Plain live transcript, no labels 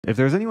If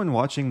there's anyone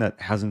watching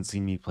that hasn't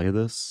seen me play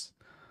this,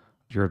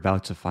 you're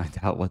about to find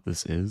out what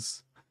this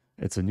is.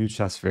 It's a new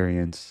chess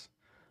variant.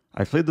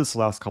 I played this the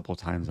last couple of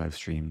times I've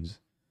streamed.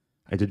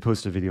 I did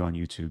post a video on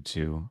YouTube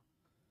too.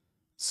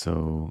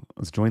 So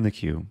let's join the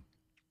queue.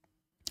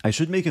 I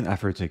should make an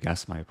effort to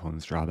guess my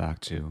opponent's drawback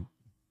too.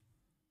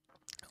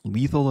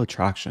 Lethal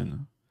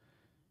attraction.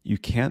 You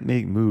can't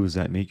make moves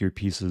that make your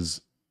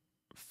pieces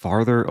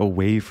farther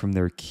away from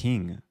their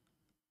king.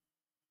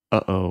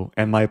 Uh-oh,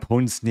 and my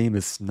opponent's name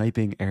is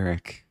Sniping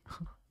Eric.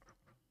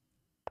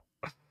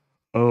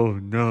 Oh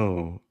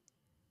no.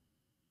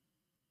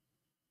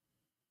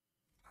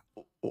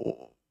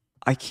 Oh,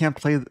 I can't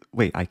play.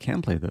 Wait, I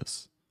can play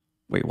this.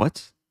 Wait,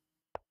 what?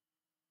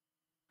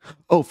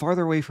 Oh,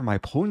 farther away from my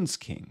opponent's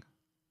king.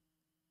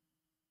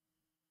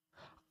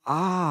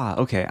 Ah,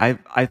 okay.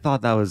 I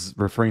thought that was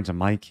referring to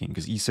my king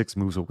because e6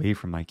 moves away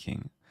from my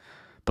king.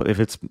 But if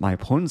it's my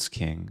opponent's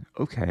king,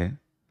 okay.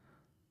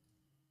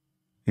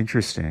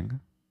 Interesting.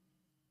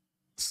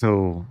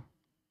 So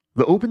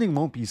the opening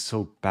won't be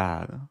so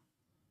bad.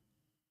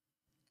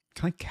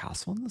 Can I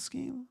castle in this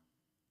game?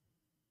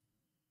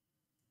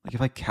 Like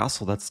if I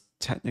castle, that's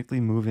technically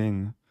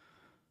moving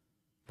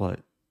what?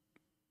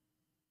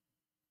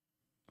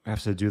 I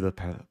have to do the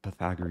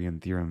Pythagorean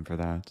theorem for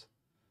that.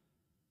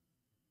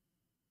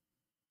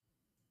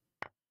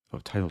 Oh,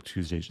 Title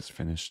Tuesday just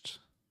finished.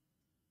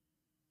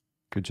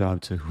 Good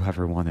job to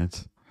whoever won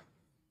it.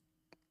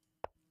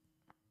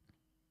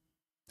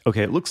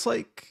 Okay, it looks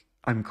like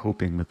I'm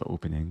coping with the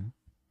opening.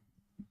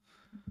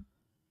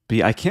 But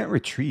yeah, I can't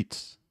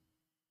retreat.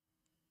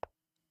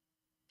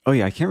 Oh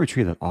yeah, I can't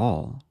retreat at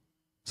all.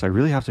 So I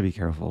really have to be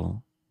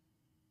careful.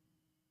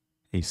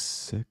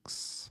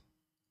 A6.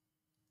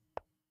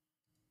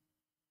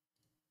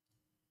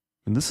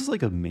 And this is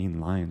like a main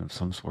line of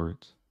some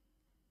sort.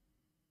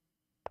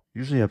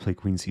 Usually I play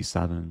Queen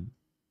C7.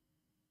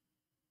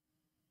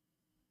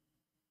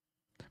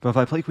 But if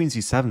I play Queen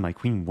C7, my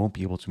queen won't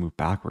be able to move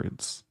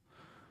backwards.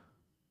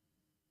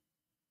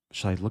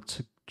 Should I look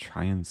to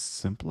try and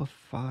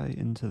simplify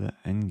into the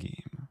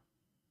endgame?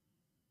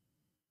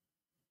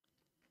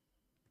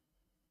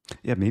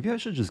 Yeah, maybe I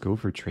should just go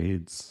for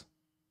trades.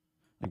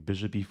 Like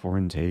bishop e4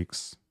 and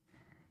takes.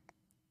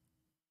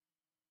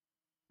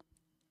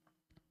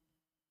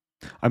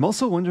 I'm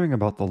also wondering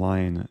about the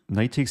line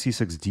knight takes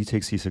c6, d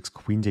takes c6,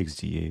 queen takes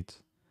d8.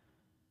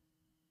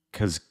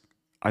 Because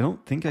I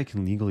don't think I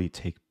can legally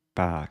take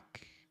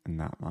back in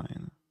that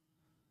line.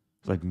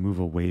 Like move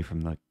away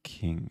from the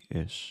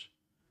king-ish.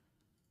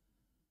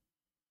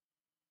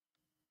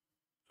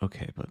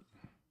 Okay, but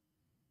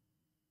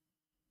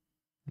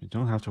you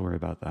don't have to worry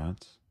about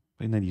that.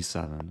 Play knight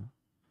e7.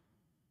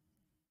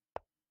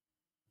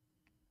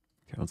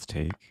 Okay, let's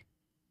take.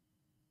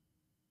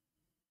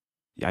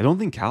 Yeah, I don't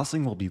think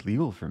castling will be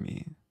legal for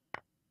me.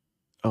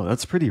 Oh,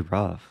 that's pretty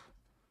rough.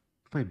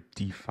 Play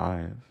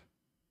d5.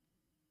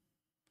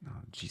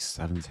 Oh,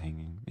 g7's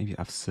hanging. Maybe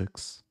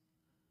f6.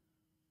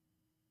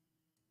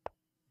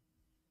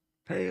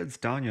 Hey, it's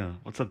Danya.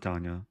 What's up,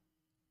 Danya?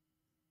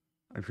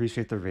 I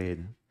appreciate the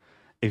raid.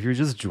 If you're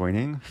just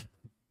joining,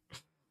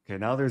 okay,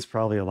 now there's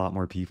probably a lot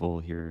more people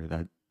here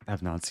that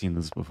have not seen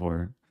this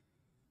before.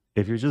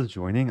 If you're just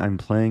joining, I'm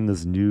playing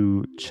this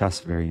new chess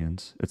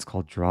variant. It's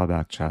called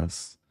Drawback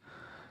Chess.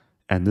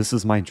 And this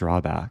is my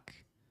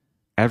drawback.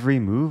 Every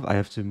move, I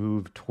have to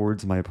move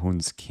towards my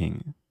opponent's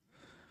king.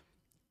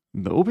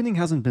 The opening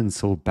hasn't been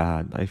so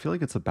bad, but I feel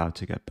like it's about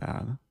to get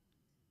bad.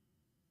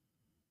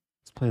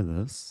 Let's play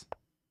this.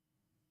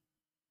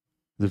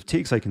 The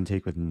takes I can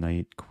take with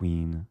knight,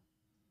 queen,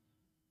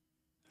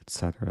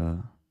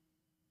 etc.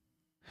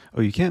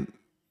 Oh, I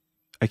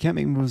can't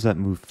make moves that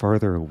move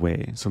farther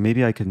away. So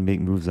maybe I can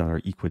make moves that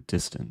are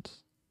equidistant,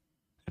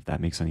 if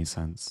that makes any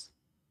sense.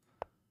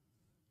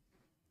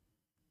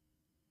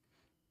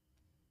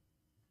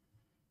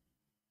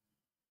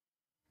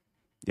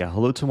 Yeah,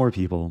 hello to more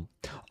people.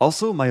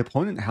 Also, my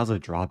opponent has a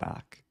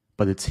drawback,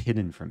 but it's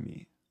hidden from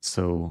me.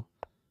 So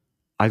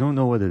I don't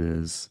know what it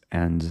is,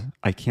 and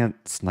I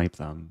can't snipe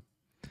them.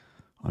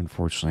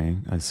 Unfortunately,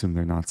 I assume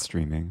they're not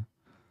streaming.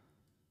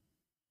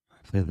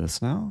 I play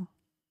this now?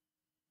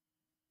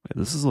 Wait,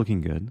 this is looking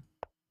good.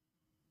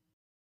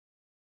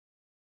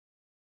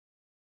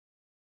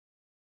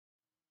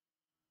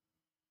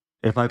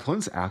 If my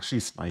opponent's actually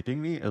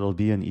sniping me, it'll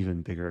be an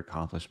even bigger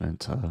accomplishment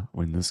to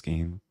win this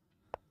game.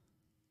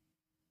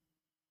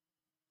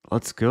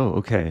 Let's go.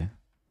 Okay.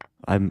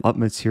 I'm up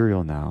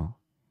material now.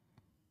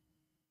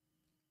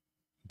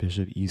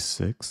 Bishop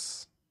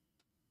e6.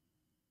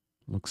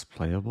 Looks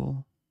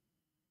playable.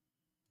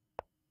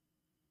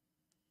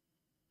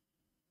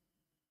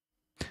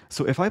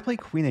 So if I play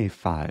queen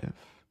a5,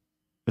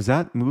 is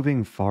that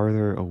moving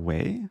farther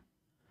away?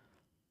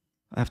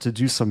 I have to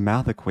do some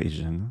math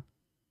equation.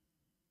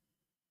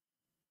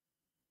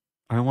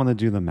 I don't want to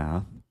do the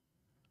math.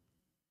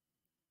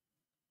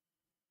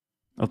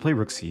 I'll play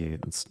rook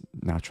c8. That's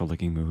natural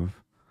looking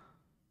move.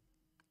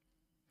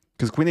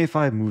 Because queen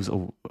a5 moves.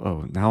 Oh,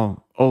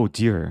 now. Oh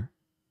dear.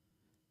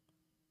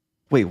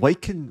 Wait,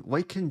 white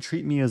can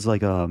treat me as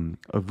like a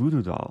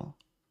voodoo doll.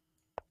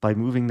 by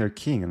moving their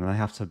king, and then I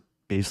have to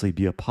basically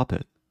be a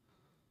puppet.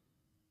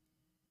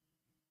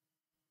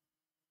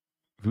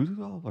 Voodoo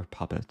doll or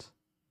puppet?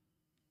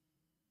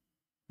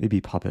 Maybe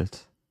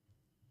puppet.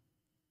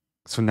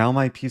 So now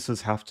my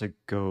pieces have to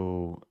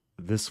go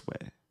this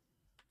way,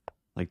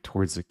 like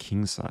towards the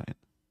king side,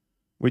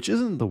 which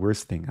isn't the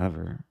worst thing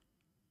ever.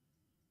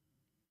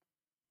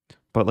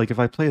 But like if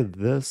I play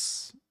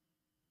this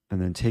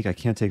and then take, I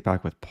can't take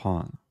back with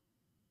pawn.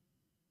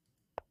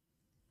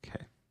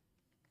 Okay.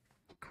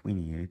 Queen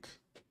e8.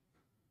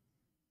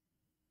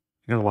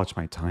 I gotta watch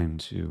my time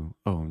too.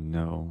 Oh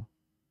no.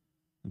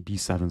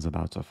 B7's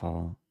about to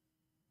fall.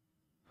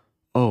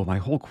 Oh, my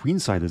whole queen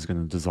side is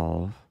gonna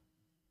dissolve.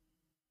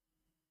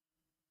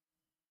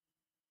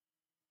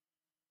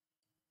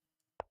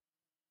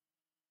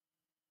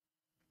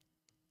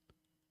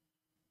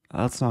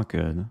 That's not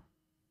good.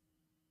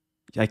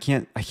 I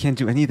can't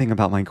do anything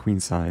about my queen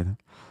side.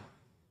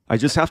 I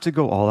just have to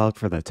go all out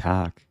for the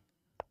attack.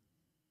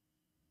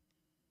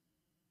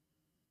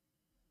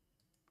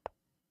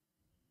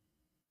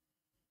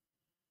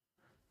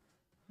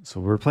 So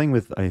we're playing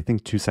with, I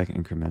think, 2-second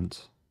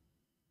increment.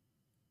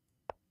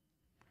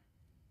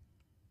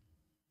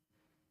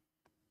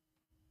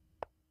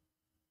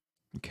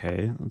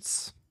 Okay,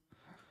 that's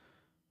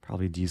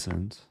probably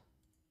decent.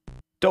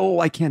 Oh,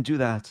 I can't do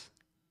that.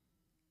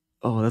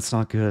 Oh, that's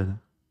not good.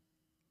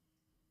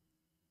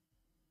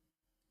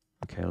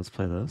 Okay, let's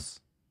play this.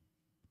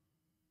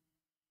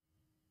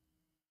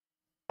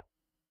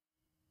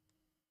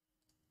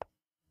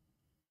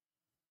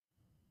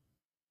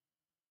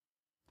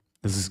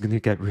 This is going to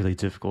get really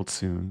difficult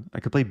soon. I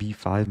could play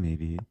b5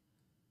 maybe.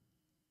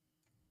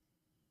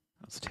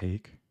 Let's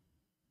take.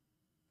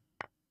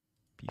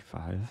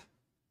 b5.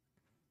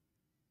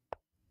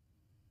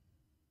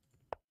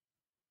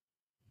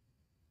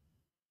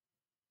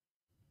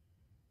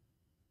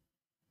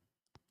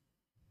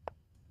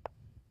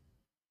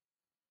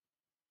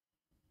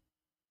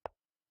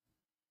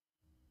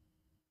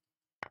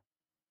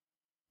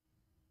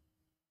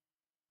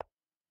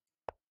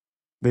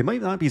 They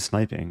might not be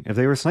sniping. If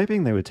they were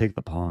sniping, they would take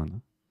the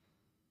pawn.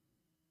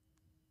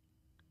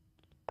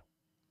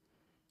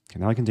 Okay,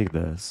 now I can take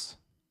this.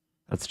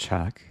 That's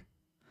check.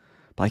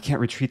 But I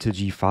can't retreat to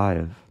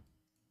g5.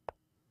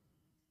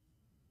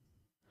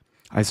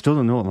 I still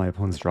don't know what my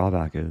opponent's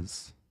drawback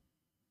is.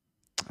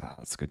 Ah,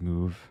 that's a good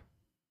move.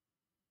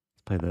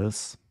 Let's play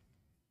this.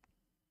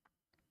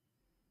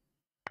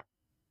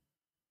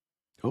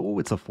 Oh,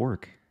 it's a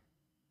fork.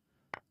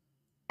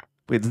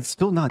 Wait, it's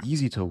still not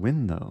easy to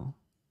win, though.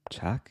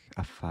 Check?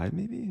 F5,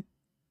 maybe?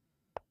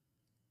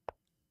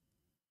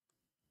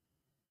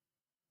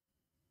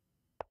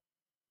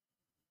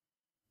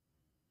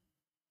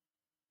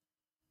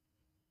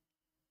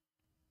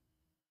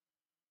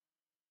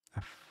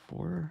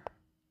 F4?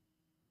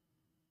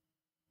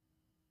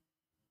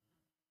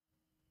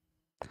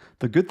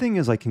 The good thing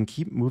is I can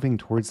keep moving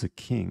towards the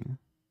king.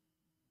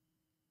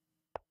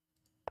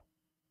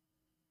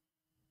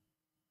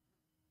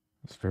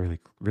 It's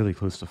really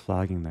close to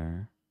flagging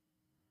there.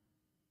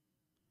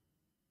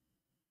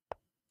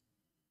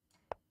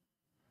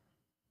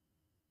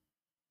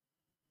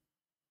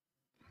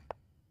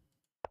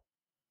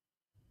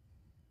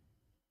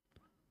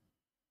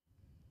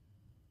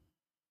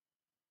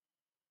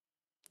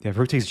 Yeah, if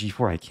rook takes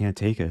g4, I can't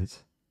take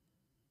it.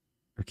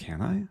 Or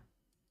can I?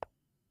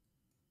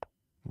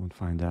 Won't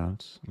find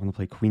out. I'm gonna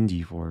play queen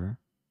d4.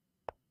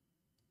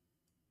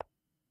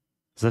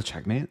 Is that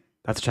checkmate?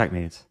 That's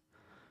checkmate.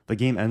 The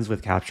game ends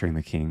with capturing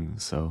the king,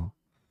 so...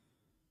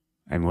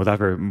 And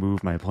whatever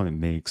move my opponent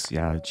makes,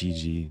 yeah,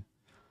 GG.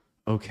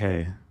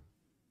 Okay.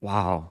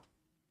 Wow.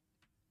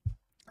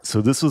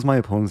 So this was my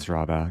opponent's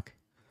drawback.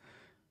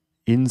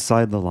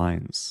 Inside the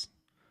lines.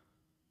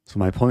 So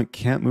my opponent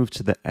can't move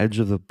to the edge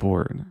of the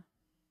board.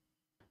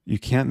 You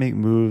can't make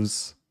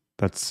moves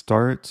that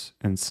start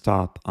and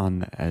stop on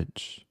the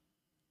edge.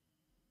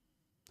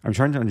 I'm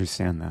trying to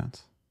understand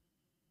that.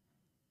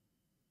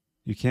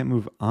 You can't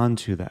move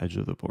onto the edge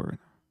of the board.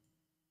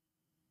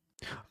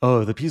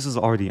 Oh, the piece is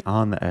already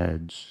on the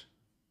edge.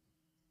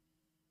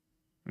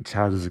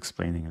 Chad is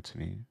explaining it to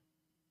me.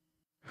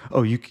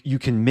 Oh, you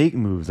can make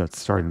moves that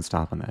start and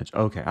stop on the edge.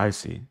 Okay, I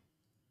see.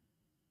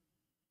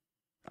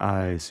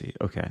 I see.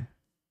 Okay.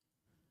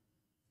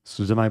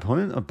 So did my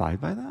opponent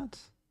abide by that?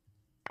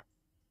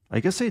 I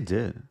guess they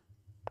did.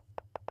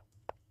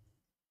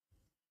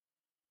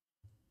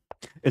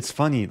 It's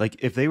funny, like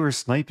if they were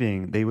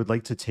sniping, they would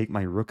like to take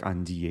my rook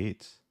on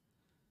d8.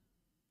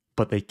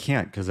 But they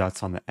can't because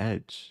that's on the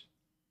edge.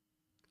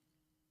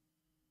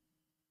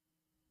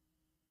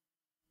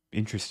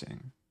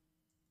 Interesting.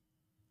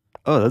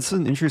 Oh, that's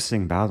an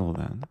interesting battle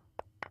then.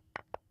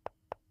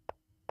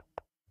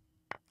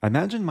 I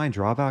imagine my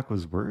drawback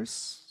was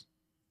worse.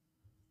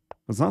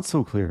 It's not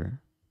so clear.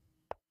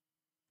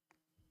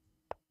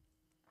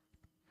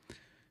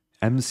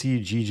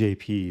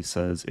 MCGJP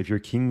says, if your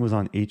king was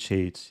on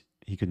h8,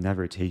 he could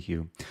never take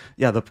you.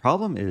 Yeah, the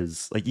problem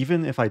is, like,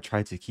 even if I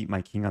tried to keep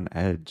my king on the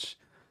edge,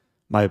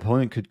 my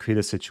opponent could create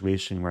a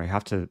situation where I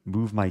have to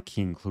move my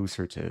king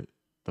closer to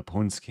the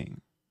pawn's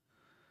king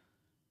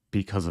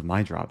because of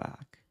my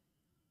drawback.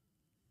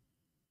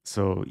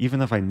 So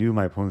even if I knew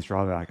my opponent's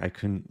drawback, I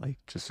couldn't like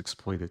just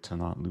exploit it to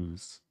not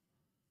lose.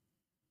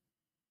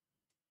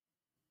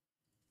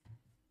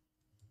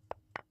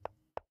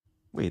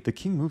 Wait, the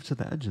king moved to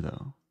the edge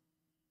though.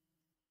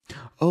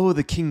 Oh,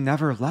 the king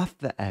never left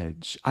the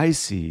edge. I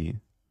see.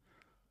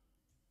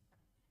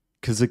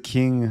 Because the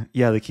king,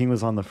 yeah, the king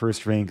was on the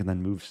first rank and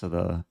then moved to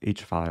the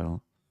H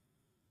file.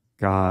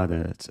 Got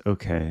it.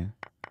 Okay.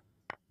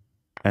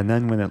 And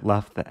then when it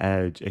left the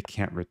edge, it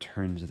can't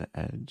return to the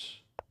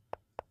edge.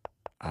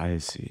 I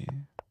see.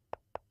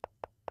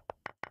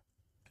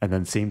 And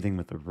then same thing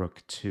with the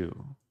rook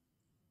too.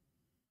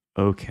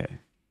 Okay.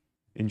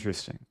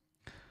 Interesting.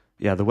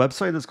 Yeah, the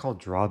website is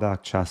called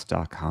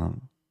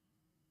drawbackchess.com.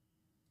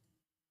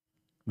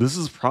 This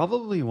is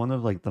probably one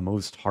of like the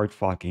most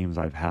hard-fought games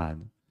I've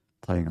had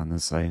playing on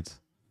this site.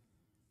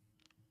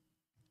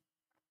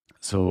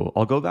 So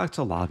I'll go back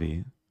to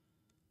lobby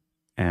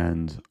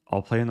and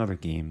I'll play another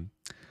game.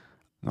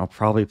 I'll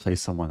probably play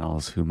someone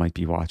else who might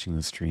be watching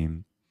the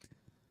stream.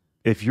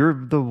 If you're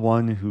the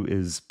one who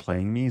is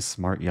playing me,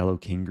 Smart Yellow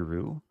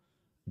Kangaroo,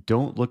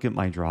 don't look at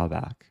my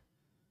drawback.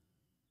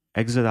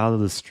 Exit out of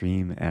the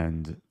stream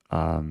and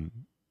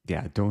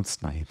yeah, don't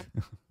snipe.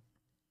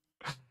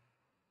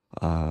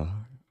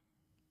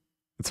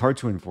 It's hard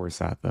to enforce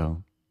that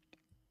though.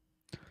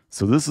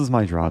 So this is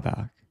my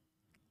drawback.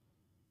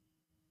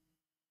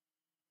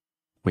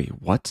 Wait,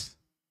 what?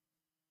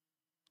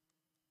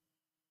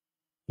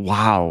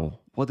 Wow,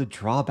 what a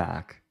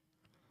drawback.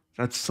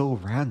 That's so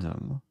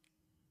random.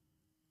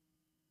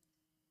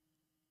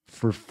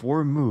 For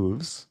 4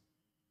 moves,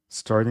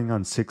 starting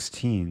on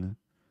 16,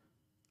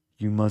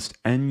 you must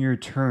end your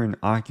turn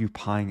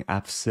occupying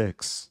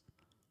f6.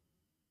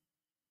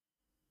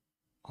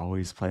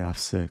 Always play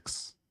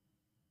f6.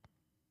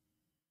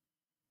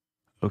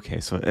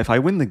 Okay, so if I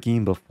win the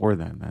game before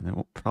then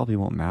it probably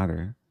won't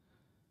matter.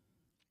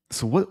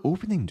 So what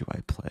opening do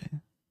I play?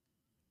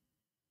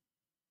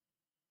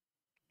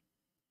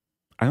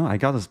 I don't know, I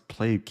gotta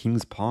play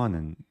king's pawn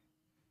and...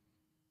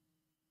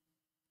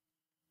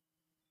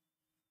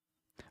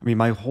 I mean,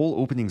 my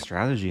whole opening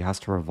strategy has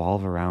to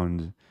revolve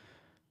around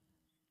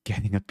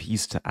getting a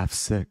piece to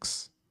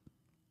f6.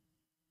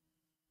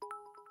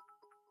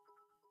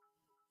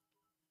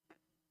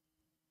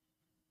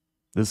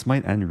 This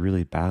might end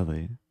really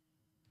badly.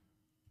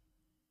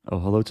 Oh,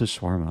 hello to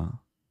Shawarma.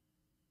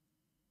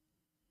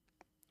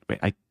 Wait,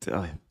 I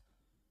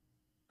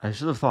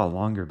should have thought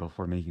longer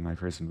before making my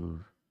first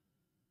move.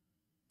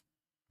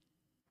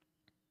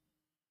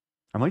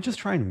 I might just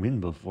try and win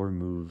before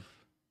move.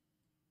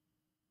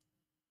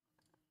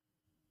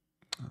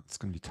 It's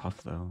gonna be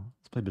tough though.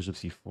 Let's play bishop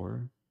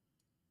c4.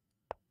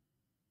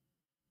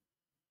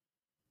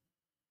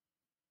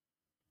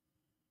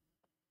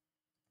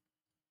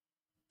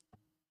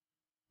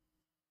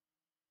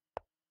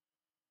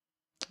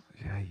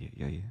 Yeah.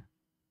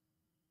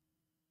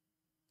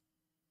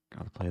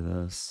 Gotta play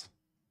this.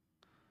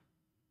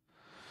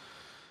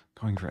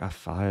 Going for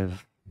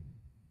f5.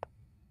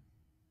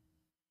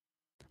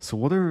 So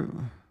what are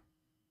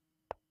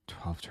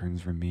 12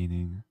 turns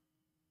remaining?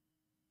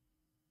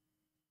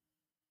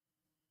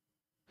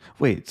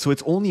 Wait, so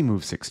it's only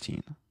move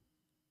 16.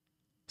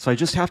 So I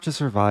just have to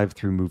survive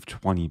through move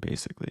 20,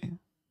 basically.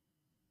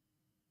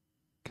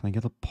 Can I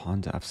get a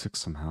pawn to f6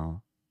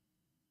 somehow?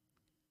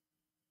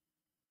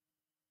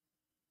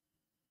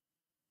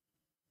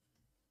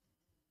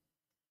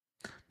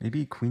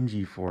 Maybe queen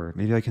g4.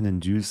 Maybe I can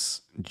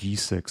induce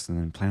g6 and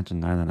then plant a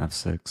knight on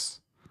f6.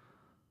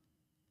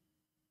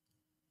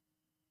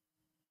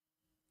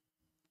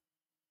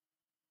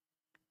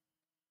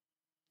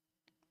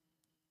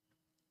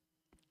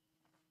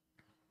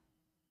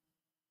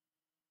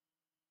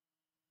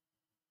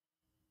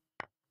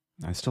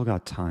 I still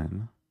got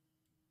time.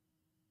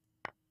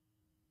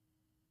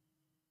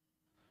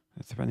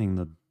 They're threatening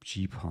the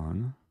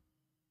g-pawn.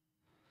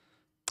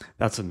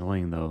 That's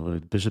annoying though.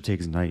 The bishop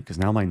takes knight because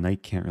now my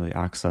knight can't really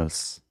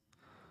access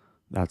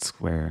that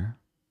square.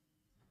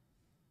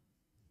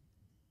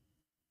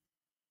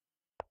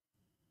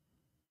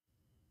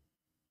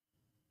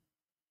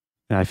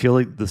 And I feel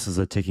like this is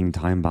a ticking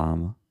time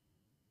bomb.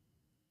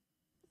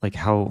 Like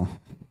how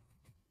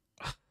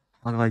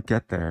do I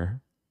get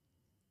there?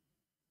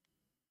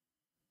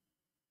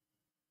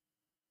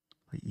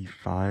 Like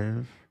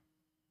e5.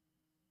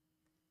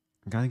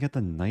 I gotta get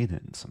the knight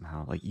in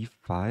somehow. Like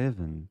e5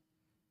 and...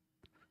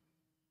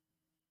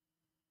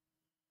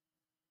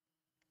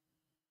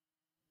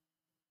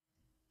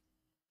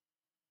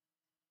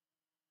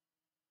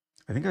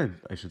 I think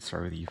I should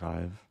start with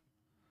e5.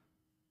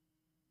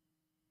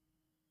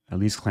 At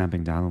least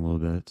clamping down a little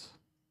bit.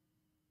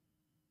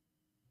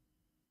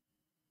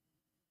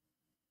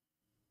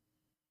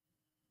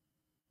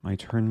 My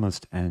turn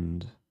must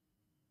end.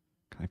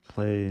 Can I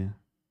play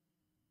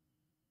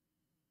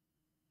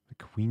the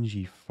queen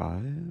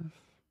g5?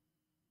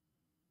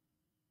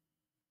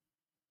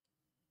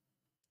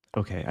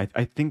 Okay,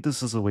 I think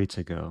this is the way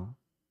to go.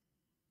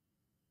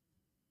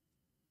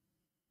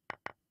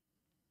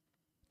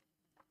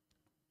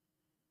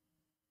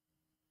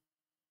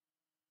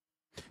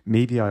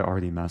 Maybe I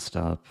already messed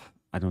up.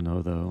 I don't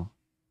know though.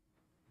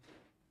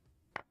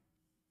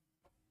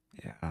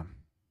 Yeah.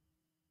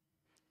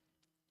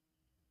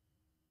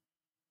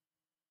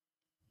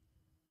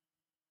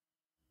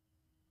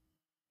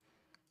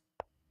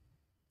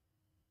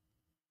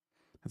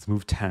 Let's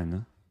move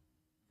 10.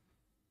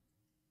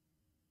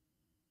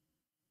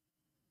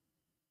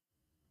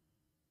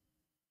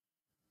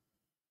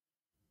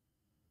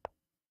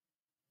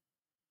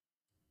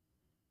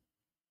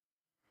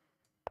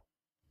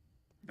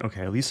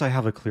 Okay, at least I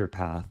have a clear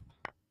path.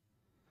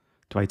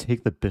 Do I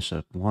take the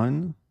bishop?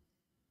 1.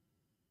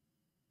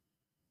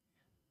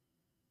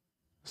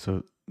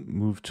 So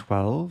move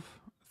 12,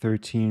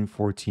 13,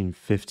 14,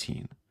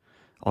 15.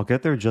 I'll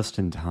get there just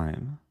in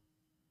time.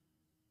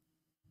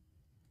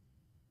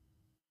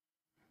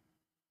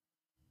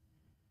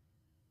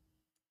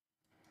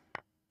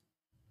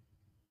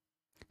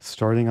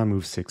 Starting on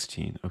move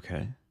 16.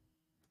 Okay.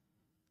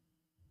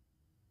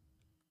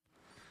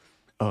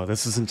 Oh,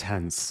 this is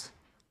intense.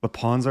 The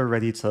pawns are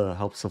ready to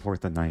help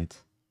support the knight.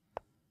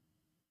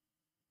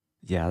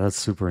 Yeah, that's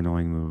super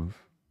annoying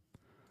move.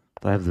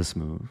 But I have this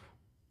move.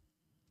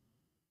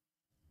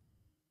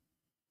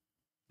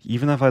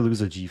 Even if I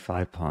lose a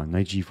g5 pawn,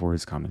 knight g4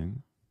 is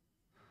coming.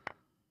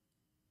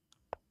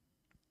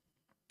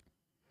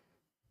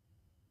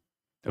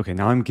 Okay,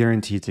 now I'm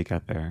guaranteed to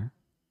get there.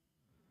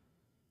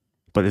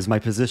 But is my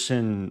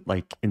position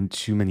like in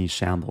too many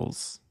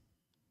shambles?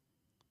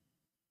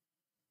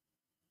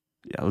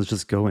 Yeah, let's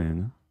just go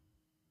in.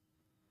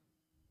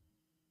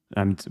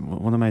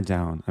 What am I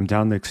down? I'm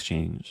down the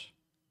exchange.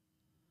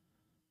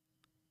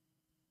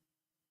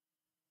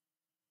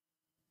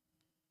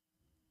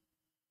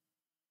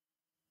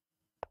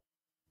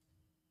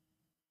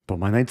 But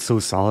my knight's so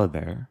solid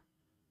there.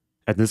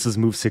 And this is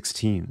move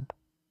 16.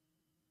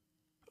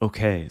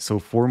 Okay, so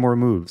 4 more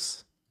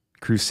moves.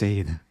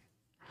 Crusade.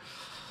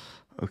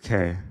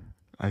 Okay,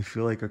 I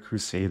feel like a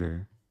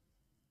crusader.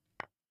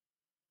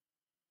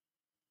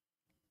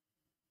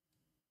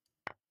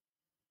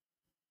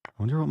 I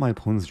wonder what my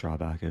opponent's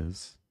drawback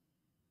is.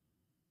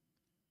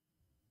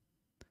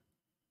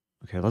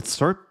 Okay, let's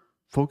start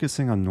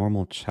focusing on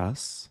normal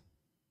chess.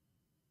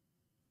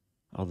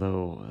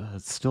 Although,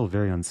 it's still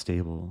very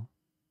unstable.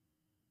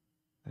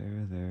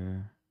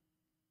 There.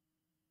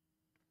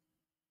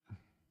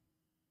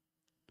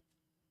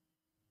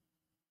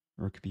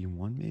 Rook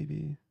b1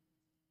 maybe?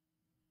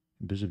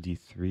 Bishop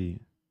d3.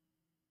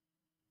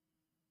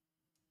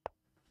 I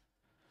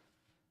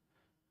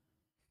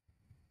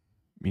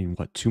mean,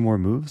 what, 2 more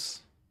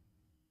moves?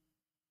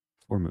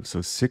 4 moves.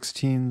 So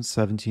 16,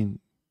 17.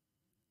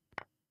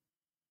 I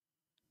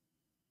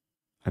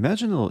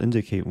imagine it'll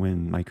indicate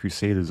when my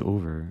crusade is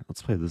over.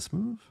 Let's play this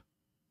move.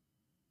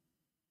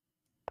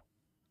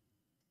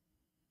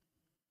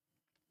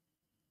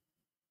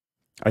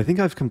 I think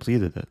I've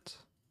completed it.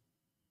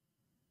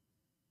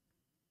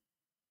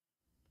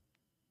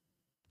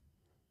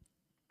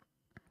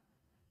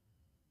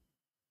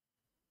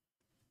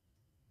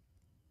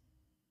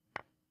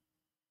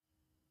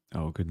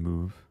 Oh, good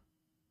move.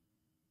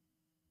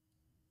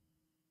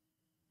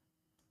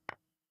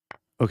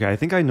 Okay, I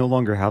think I no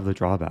longer have the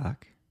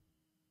drawback.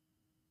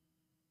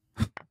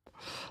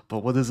 But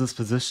what is this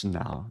position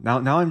now?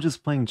 Now I'm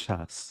just playing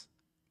chess.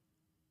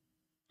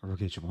 Rook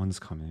h1's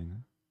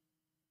coming.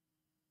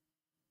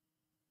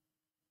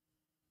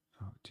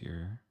 Oh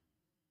dear.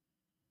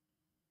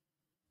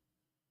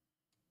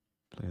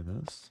 Play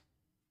this.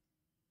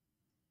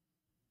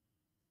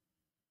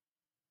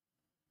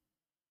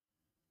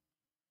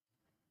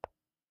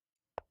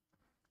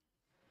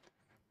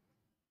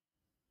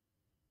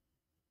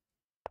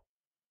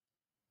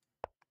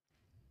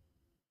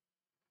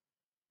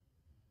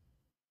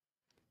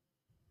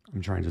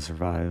 I'm trying to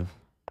survive.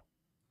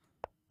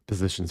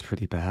 Position's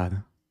pretty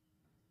bad.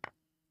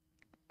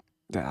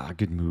 Ah,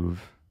 good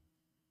move.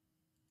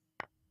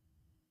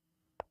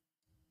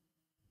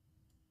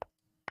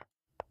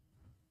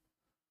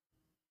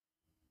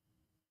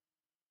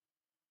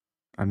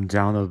 I'm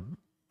down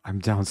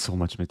so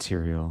much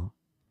material.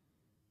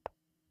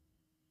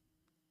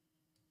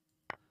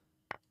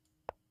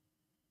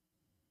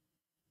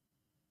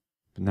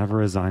 But never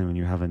resign when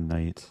you have a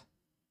knight.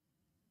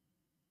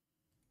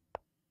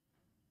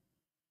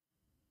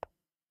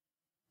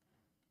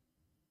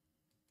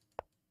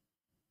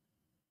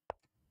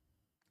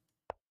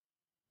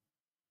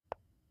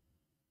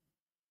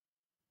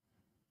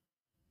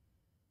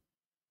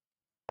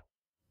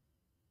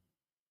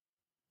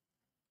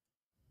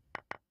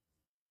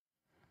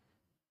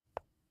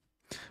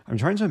 I'm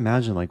trying to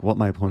imagine like what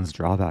my opponent's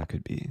drawback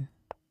could be.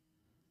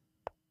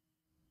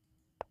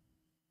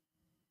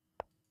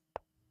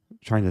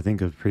 Trying to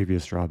think of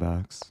previous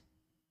drawbacks.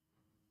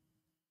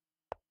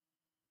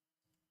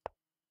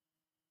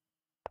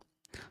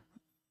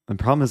 The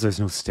problem is there's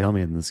no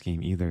stalemate in this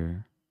game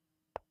either.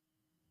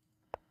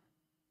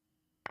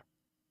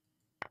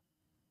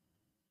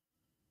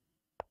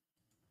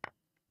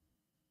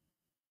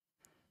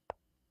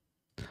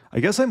 I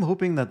guess I'm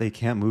hoping that they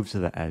can't move to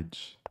the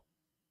edge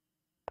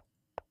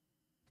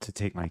to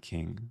take my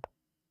king.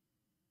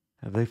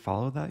 Have they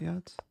followed that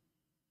yet?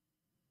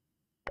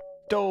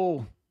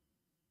 Oh!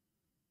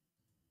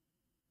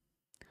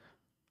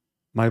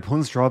 My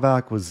opponent's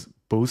drawback was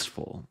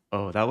boastful.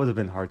 Oh, that would have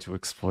been hard to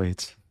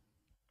exploit.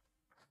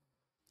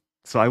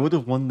 So I would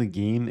have won the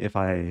game if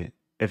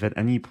at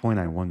any point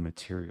I won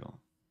material.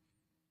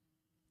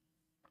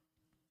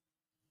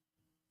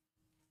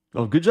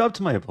 Oh, good job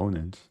to my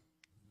opponent.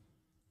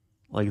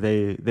 Like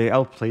they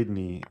outplayed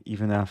me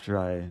even after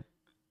I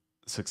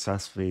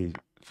successfully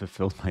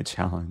fulfilled my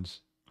challenge.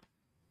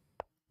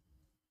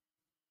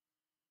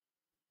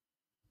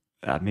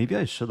 Maybe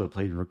I should have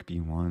played Rook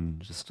B1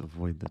 just to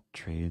avoid the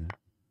trade.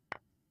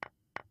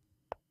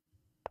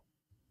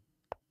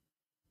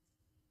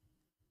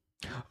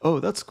 Oh,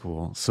 that's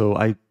cool. So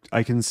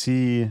I can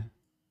see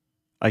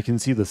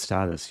the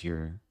status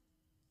here.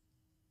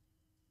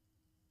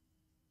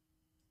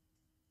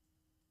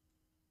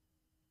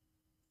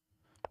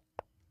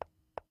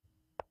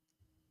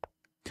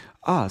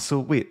 Ah, so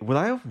wait, would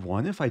I have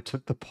won if I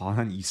took the pawn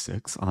on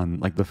e6 on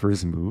like the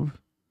first move?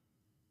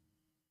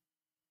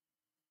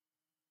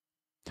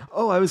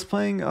 Oh, I was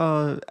playing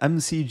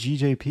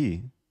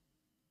MCGJP.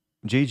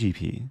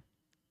 JGP.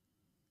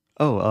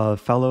 Oh,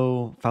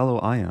 fellow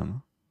I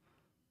am.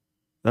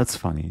 That's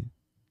funny.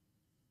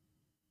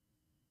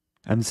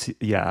 MC,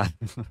 yeah.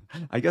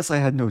 I guess I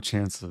had no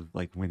chance of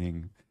like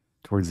winning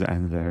towards the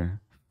end there.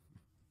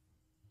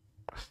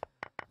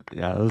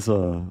 Yeah, it was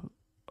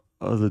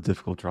a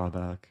difficult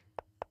drawback.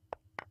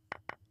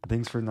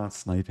 Thanks for not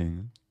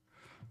sniping.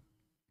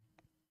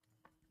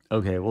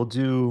 Okay, we'll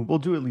do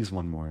at least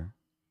one more.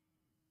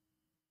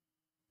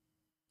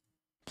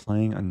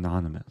 Playing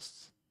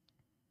anonymous.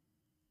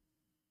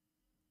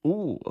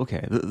 Ooh,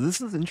 okay.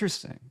 This is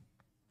interesting.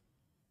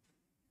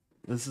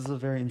 This is a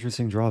very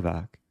interesting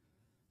drawback.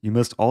 You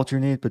must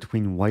alternate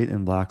between white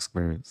and black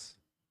squares.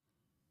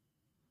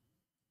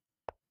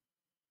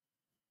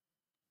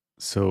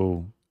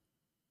 So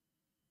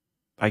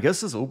I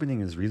guess this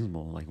opening is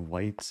reasonable, like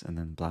white and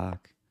then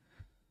black.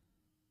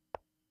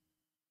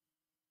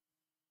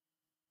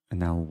 And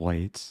now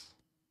white.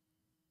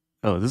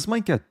 Oh, this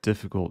might get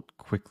difficult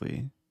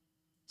quickly.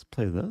 Let's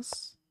play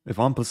this. If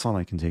en passant,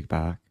 I can take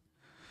back.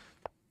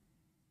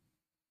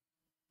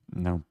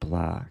 Now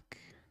black.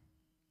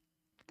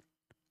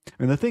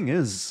 And the thing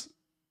is,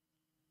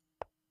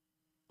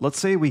 let's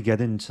say we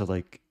get into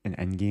like an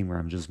endgame where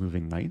I'm just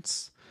moving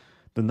knights.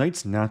 The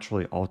knights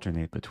naturally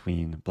alternate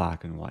between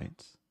black and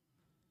white.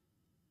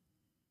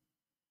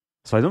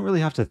 So I don't really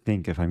have to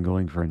think if I'm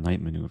going for a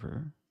knight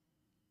maneuver.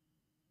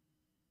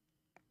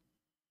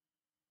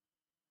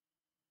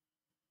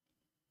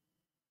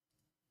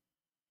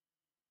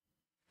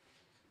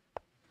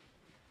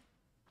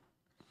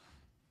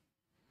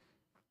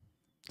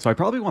 So I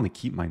probably want to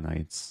keep my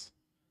knights.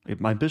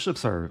 My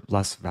bishops are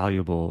less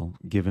valuable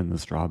given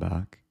this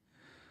drawback.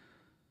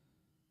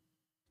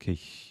 Okay,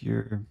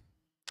 here.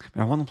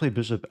 I want to play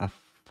bishop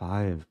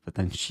f5, but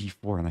then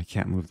g4, and I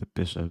can't move the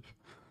bishop.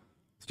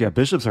 So yeah,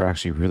 bishops are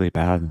actually really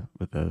bad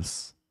with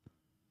this.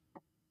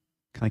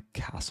 Can I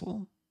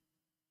castle?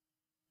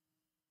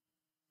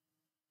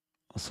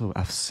 Also,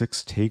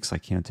 f6 takes, I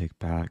can't take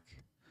back.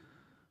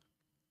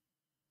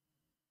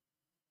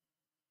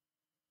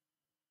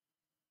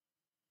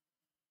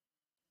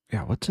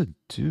 Yeah, what to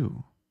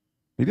do?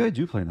 Maybe I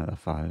do play knight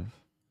f5.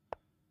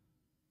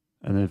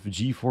 And then if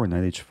g4,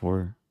 knight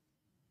h4.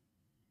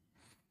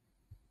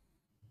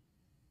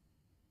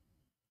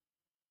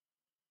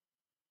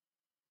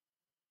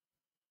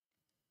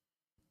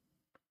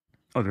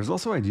 Oh, there's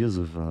also ideas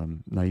of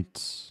knight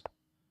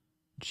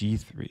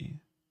g3,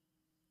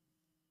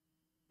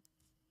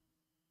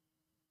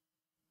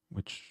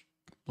 which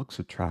looks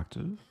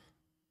attractive.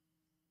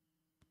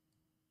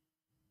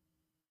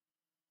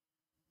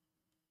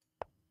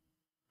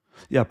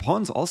 Yeah,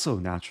 pawns also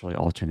naturally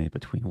alternate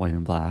between white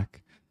and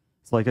black.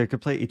 It's like I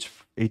could play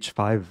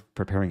h5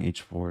 preparing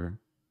h4.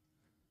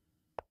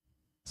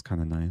 It's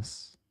kind of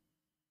nice.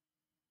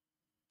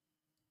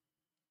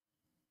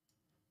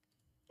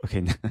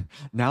 Okay,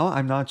 now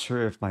I'm not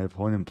sure if my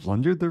opponent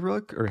blundered the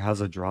rook or has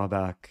a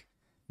drawback,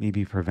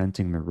 maybe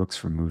preventing the rooks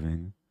from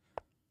moving.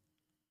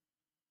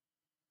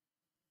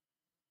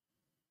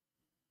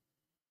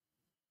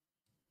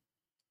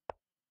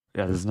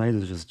 Yeah, this knight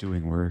is just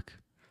doing work.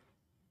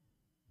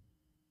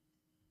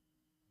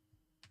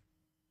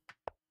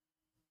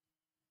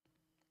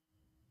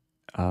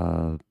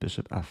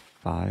 Bishop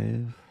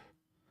f5.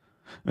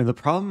 And the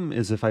problem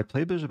is if I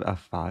play bishop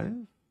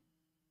f5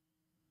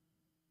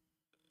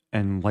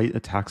 and white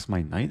attacks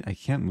my knight, I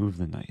can't move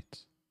the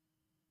knight.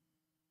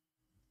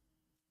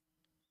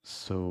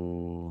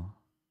 So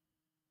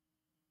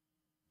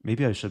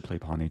maybe I should play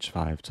pawn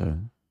h5 to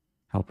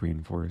help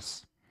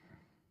reinforce.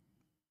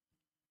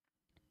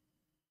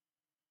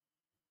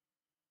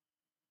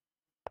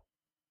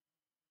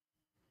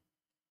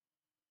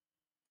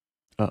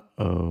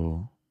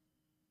 Uh-oh.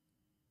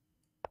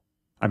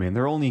 I mean,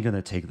 they're only going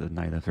to take the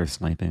knight if they're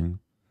sniping.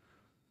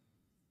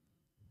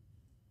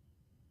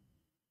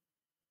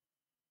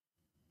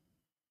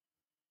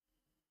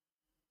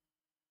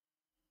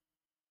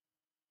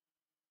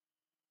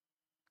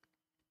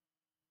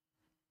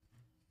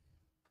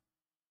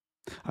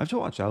 I have to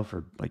watch out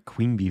for like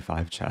queen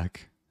b5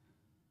 check.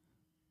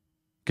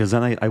 Because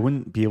then I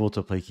wouldn't be able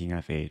to play king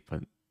f8,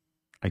 but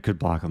I could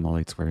block on the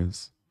light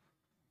squares.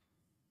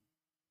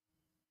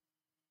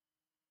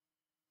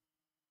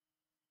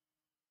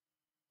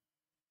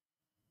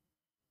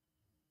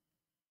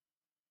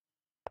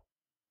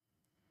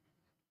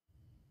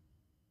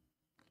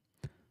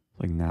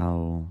 Like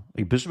now,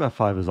 like bishop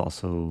f5 is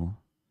also,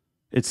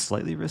 it's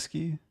slightly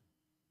risky.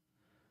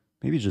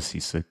 Maybe just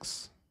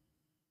c6.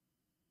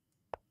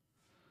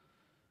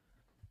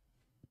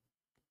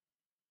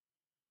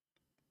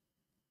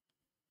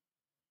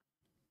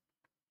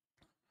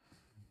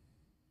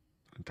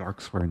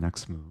 Dark square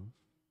next move.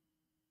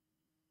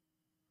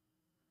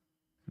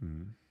 I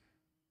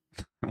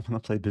want to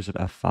play bishop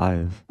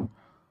f5.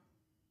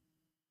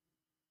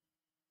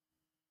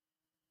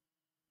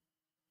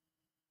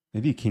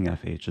 Maybe king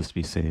f8 just to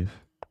be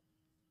safe.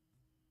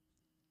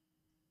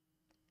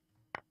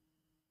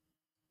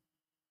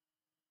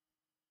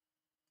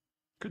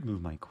 Could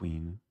move my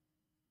queen.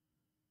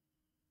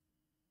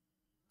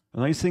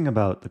 The nice thing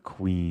about the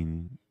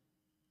queen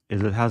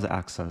is it has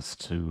access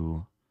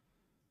to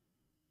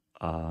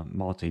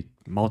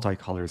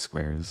multi-color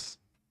squares,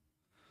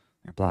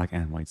 black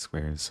and white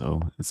squares,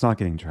 so it's not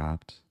getting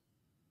trapped.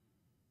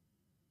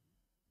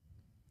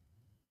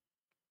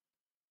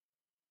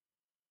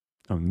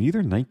 Oh,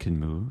 neither knight can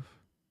move.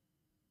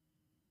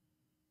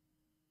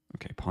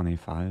 Okay, pawn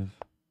a5.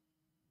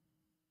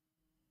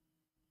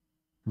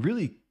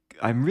 Really,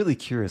 I'm really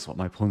curious what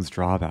my opponent's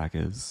drawback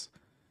is.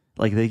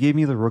 Like, they gave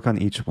me the rook on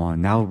h1.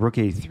 Now rook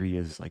a3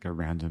 is like a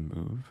random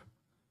move.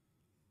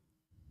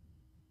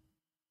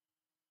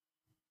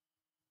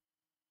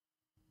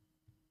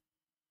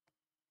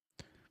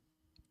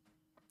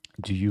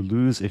 Do you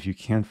lose if you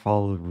can't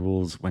follow the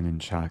rules when in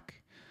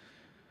check?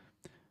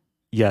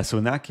 Yeah, so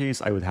in that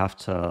case, I would have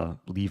to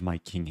leave my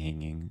king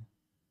hanging.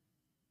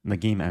 And the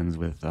game ends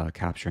with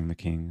capturing the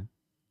king.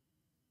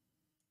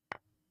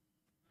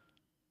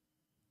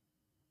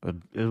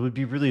 It would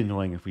be really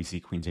annoying if we see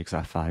queen takes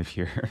f5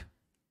 here.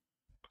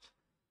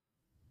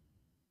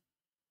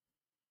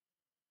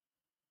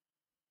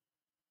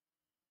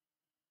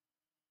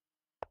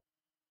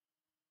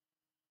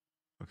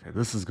 Okay,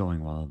 this is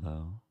going well,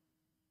 though.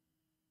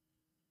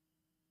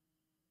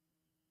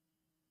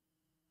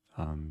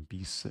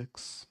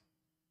 b6.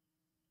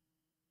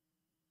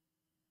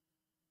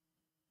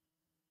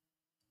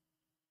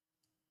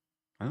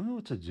 I don't know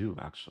what to do,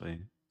 actually.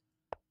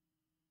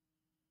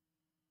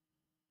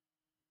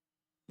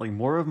 Like,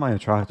 more of my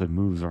attractive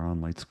moves are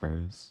on light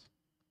squares.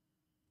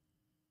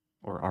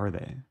 Or are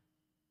they?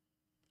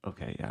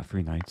 Okay, yeah,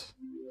 free knight.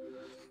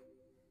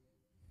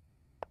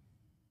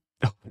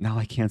 Oh, now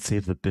I can't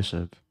save the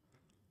bishop.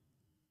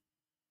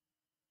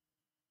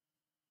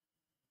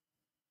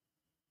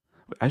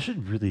 I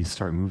should really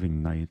start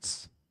moving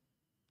knights.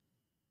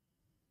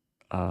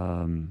 Play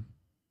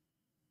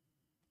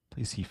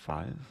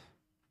c5.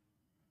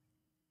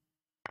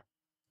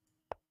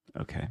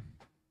 Okay.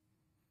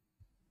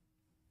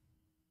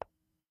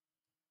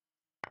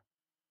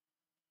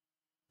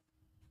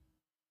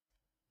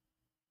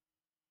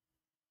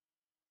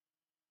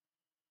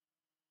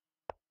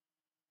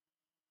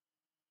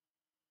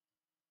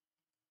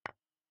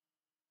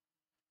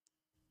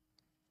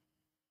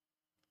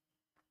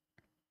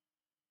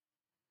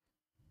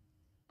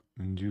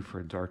 I'm due for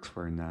a dark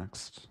square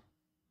next.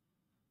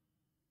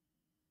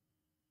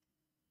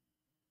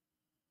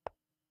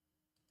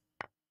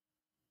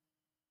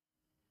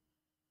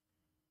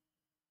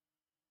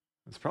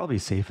 It's probably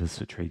safest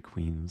to trade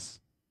queens.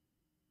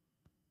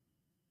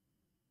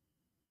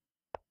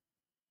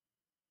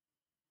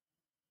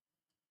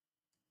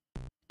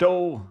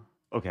 Oh,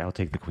 okay, I'll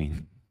take the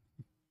queen.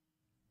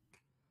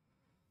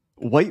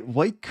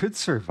 White could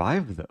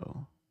survive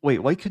though. Wait,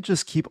 white could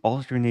just keep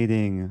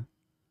alternating.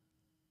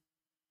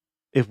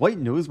 If white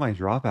knows my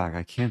drawback,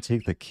 I can't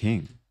take the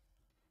king.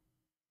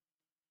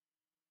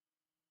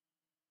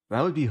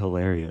 That would be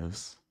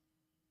hilarious.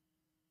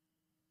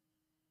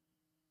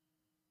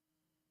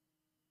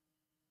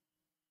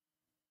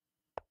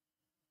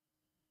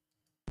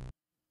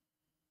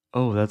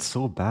 Oh, that's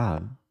so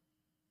bad.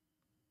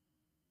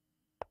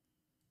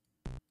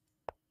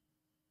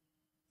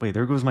 Wait,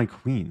 there goes my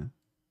queen.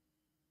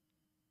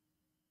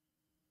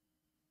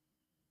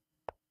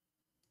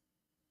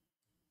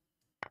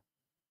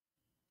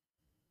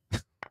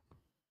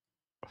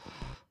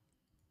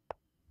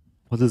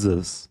 What is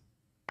this?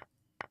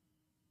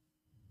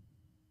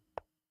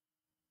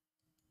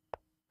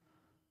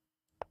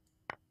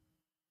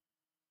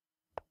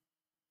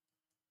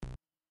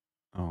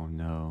 Oh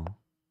no.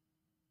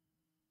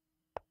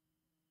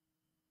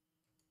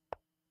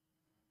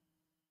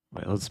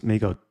 Wait, let's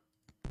make a...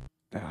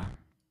 Yeah.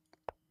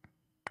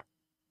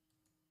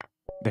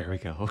 There we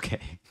go,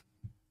 okay.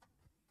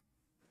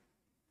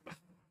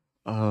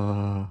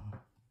 Uh...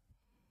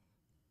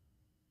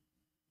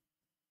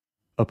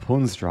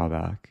 Opponent's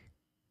drawback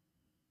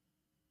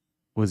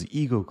was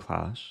ego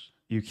clash.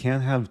 You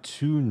can't have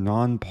two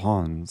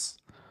non-pawns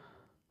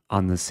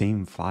on the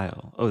same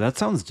file. Oh, that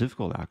sounds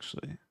difficult,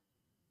 actually.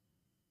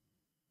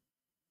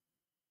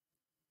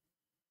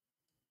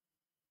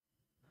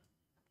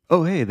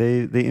 Oh, hey,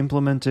 they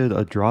implemented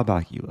a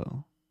drawback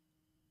elo.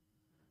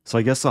 So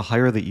I guess the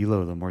higher the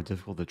elo, the more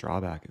difficult the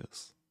drawback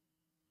is.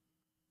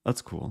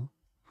 That's cool.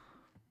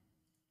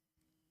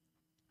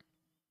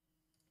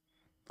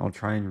 I'll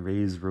try and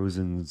raise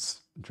Rosen's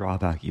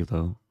drawback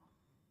elo.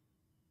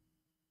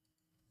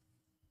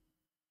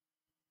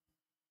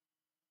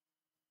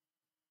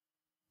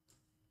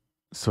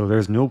 So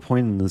there's no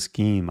point in this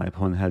game my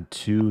opponent had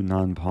two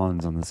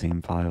non-pawns on the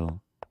same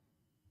file.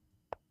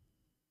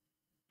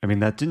 I mean,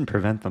 that didn't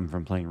prevent them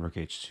from playing rook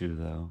h2,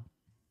 though.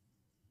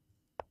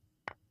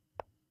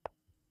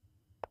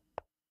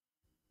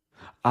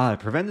 Ah, it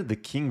prevented the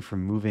king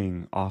from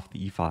moving off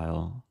the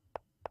e-file.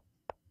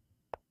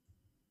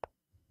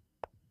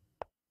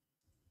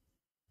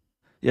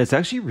 Yeah, it's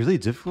actually really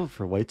difficult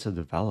for white to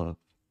develop.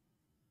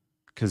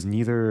 Because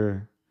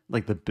neither,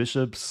 like the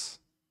bishops...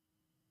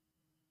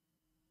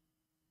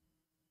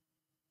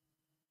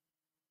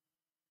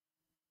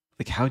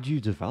 Like, how do you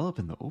develop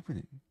in the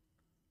opening?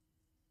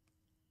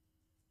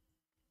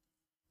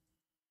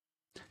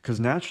 Because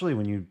naturally,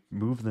 when you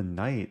move the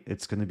knight,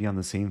 it's going to be on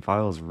the same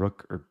file as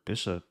rook or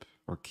bishop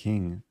or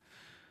king.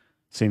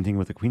 Same thing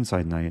with the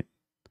queenside knight.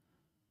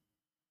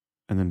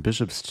 And then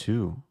bishops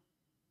too.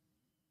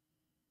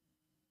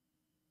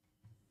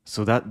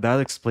 So that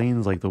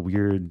explains like the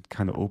weird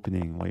kind of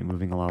opening, like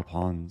moving a lot of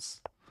pawns.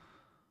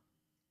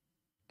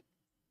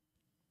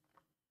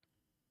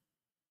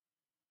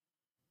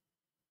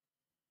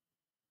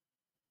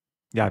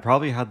 Yeah, I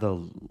probably had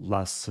the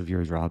less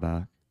severe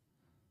drawback.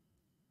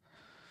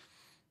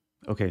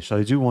 Okay, shall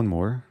I do one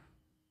more?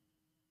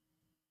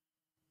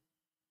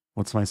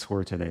 What's my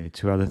score today?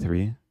 2 out of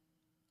 3.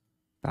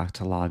 Back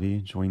to lobby,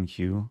 join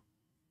queue.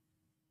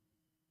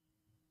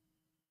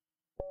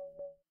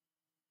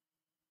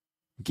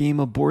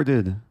 Game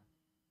aborted.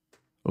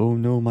 Oh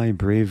no, my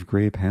brave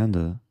gray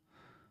panda.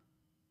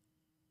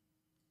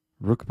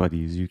 Rook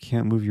buddies, you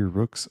can't move your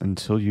rooks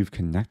until you've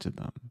connected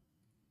them.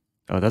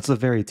 Oh, that's a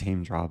very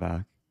tame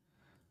drawback.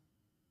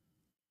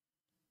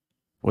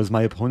 Was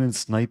my opponent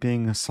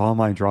sniping, saw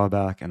my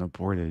drawback, and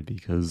aborted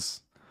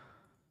because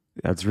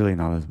that's really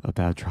not a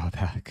bad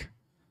drawback.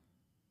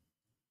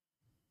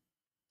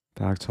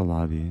 Back to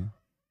lobby.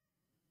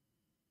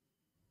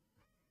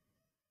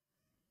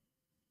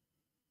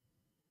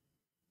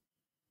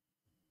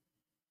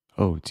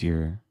 Oh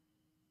dear.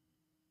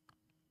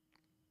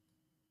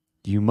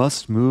 You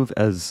must move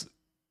as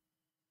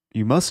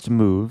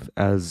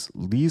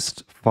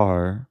least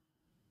far.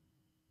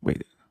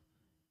 Wait,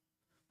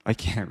 I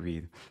can't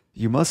read.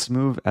 You must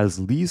move as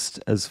least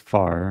as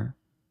far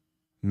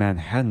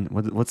Manhattan.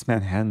 What's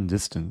Manhattan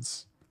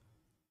distance?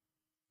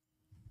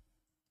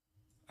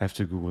 I have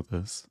to Google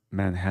this.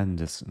 Manhattan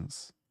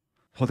distance.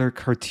 What are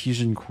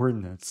Cartesian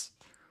coordinates?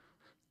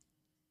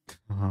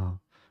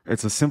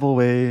 It's a simple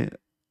way.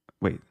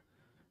 Wait,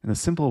 in a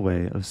simple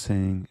way of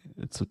saying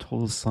it's a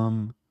total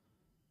sum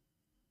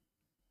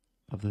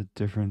of the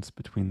difference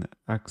between the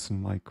x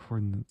and y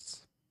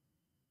coordinates.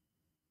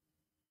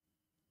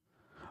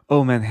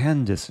 Oh,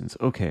 Manhattan distance.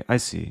 Okay, I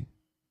see.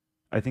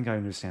 I think I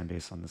understand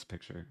based on this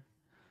picture.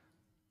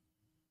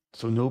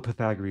 So no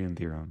Pythagorean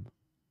theorem.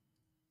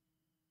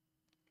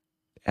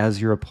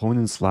 As your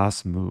opponent's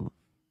last move.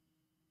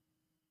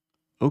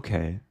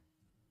 Okay.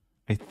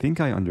 I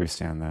think I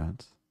understand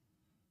that.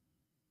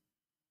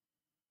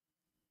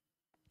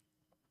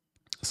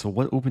 So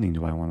what opening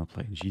do I want to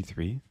play?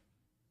 G3?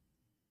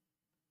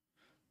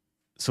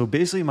 So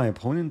basically my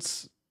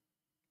opponent's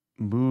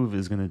move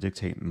is going to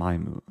dictate my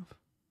move.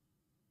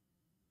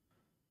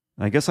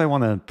 I guess I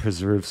want to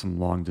preserve some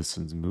long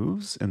distance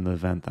moves in the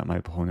event that my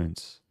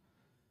opponent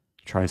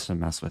tries to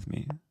mess with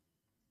me.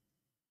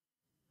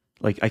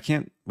 Like I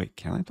can't, wait,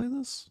 can I play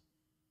this?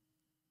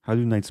 How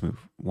do knights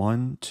move?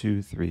 1,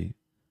 2, 3.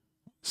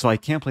 So I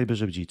can't play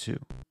bishop g2.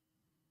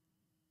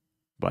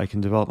 But I can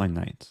develop my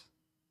knight.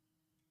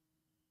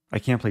 I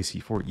can't play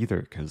c4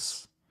 either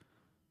because,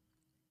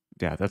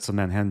 yeah, that's a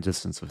Manhattan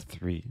distance of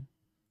 3.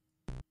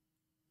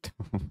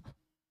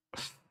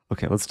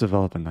 Okay, let's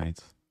develop a knight.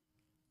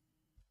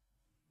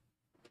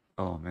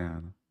 Oh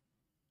man.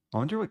 I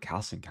wonder what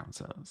casting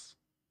counts as.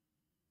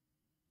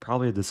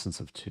 Probably a distance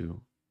of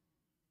 2.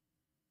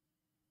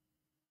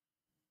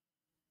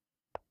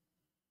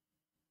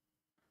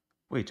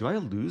 Wait, do I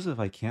lose if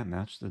I can't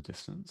match the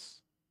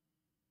distance?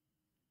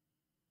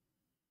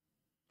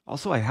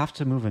 Also, I have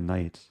to move a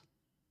knight.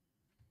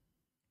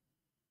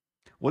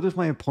 What if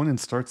my opponent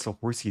starts a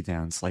horsey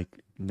dance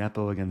like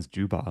Nepo against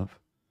Jubov?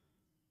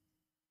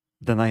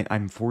 Then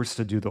I'm forced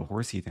to do the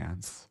horsey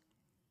dance.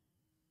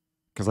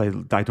 Because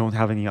I don't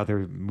have any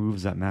other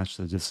moves that match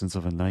the distance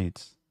of a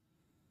knight.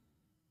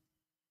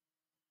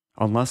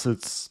 Unless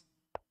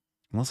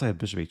I have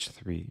bishop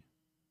h3.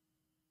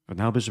 But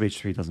now bishop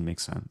h3 doesn't make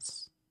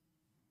sense.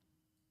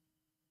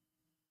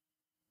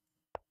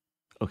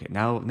 Okay,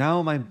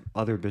 now my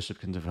other bishop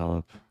can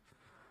develop.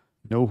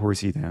 No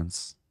horsey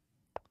dance.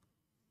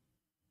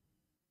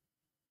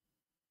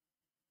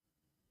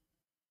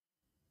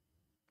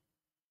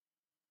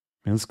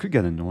 Man, this could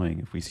get annoying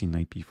if we see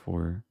knight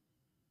b4.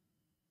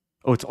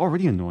 Oh, it's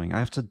already annoying. I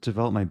have to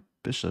develop my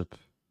bishop.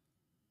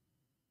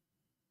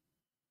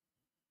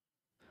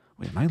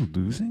 Wait, am I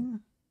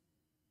losing?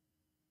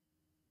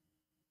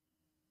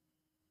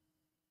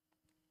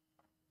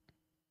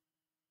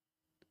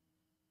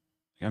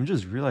 I'm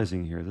just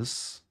realizing here,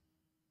 this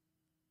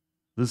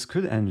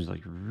could end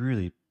like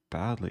really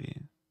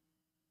badly.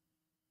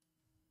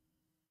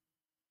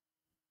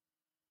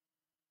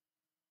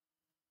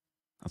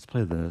 Let's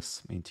play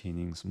this,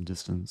 maintaining some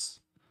distance.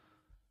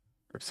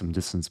 Or some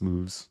distance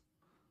moves.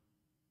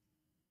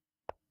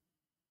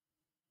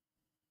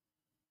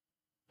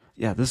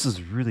 Yeah, this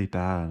is really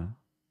bad.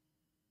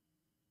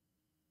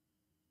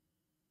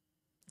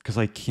 Because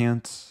I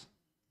can't...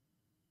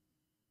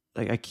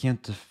 Like, I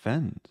can't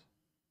defend.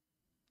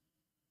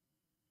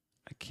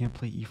 I can't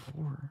play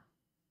e4.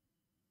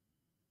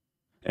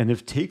 And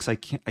if takes, I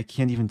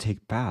can't even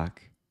take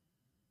back.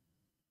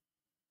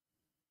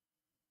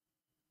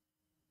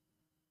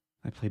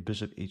 I play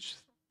bishop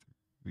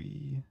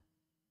h3.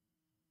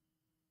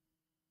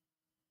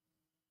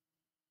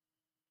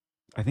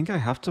 I think I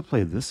have to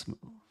play this move.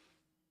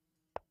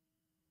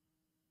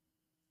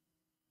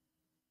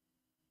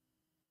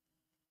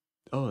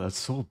 Oh, that's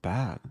so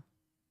bad.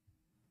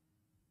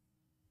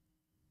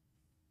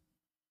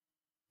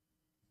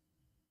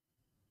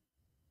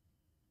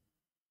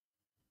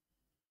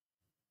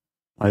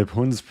 My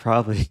opponent's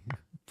probably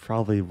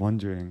probably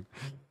wondering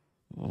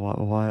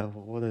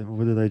what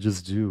did I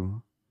just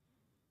do?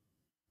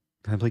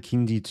 Can I play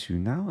king d2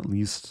 now at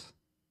least?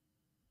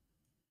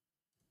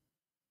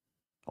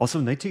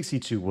 Also, knight takes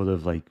e2 would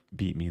have like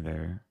beat me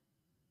there,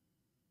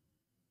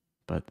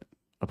 but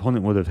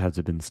opponent would have had to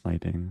have been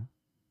sniping.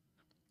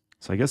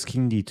 So I guess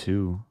king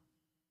d2.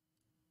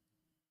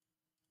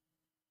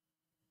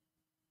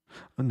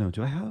 Oh no,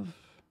 do I have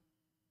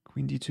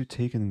queen d2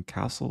 taken and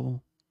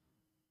castle?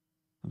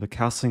 The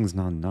castling's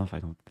not enough, I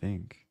don't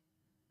think.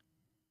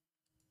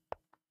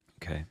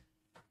 Okay.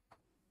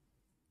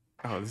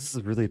 Oh, this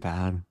is really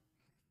bad.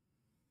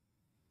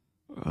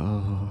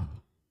 Oh.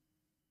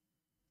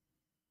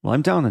 Well,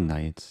 I'm down a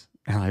knight,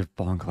 and I've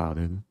bonk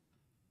clouded.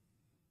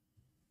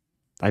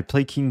 I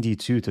play king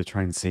d2 to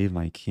try and save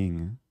my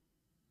king.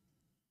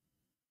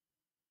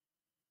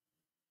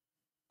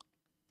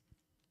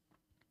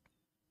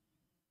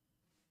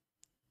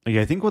 Like,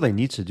 I think what I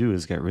need to do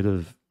is get rid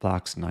of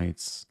black's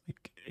knights,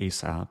 like,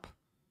 ASAP.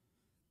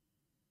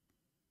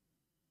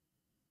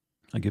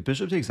 Like, if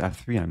bishop takes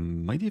f3, I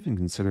might even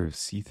consider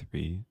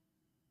c3.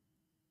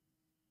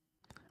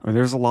 I mean,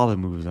 there's a lot of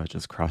moves that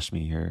just crush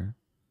me here.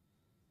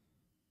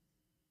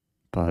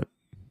 But,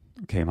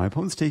 okay, my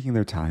opponent's taking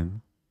their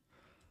time.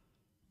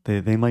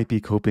 They might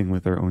be coping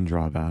with their own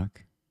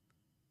drawback.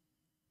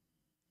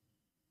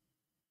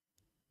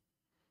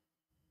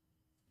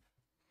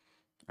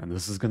 And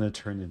this is going to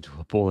turn into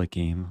a bullet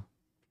game.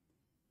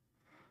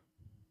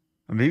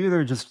 Or maybe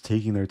they're just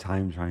taking their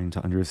time trying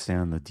to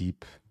understand the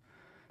deep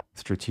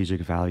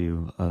strategic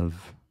value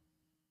of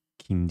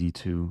king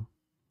d2.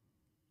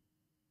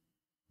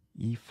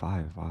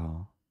 e5,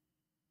 wow.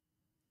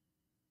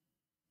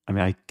 I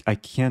mean, I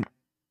can't...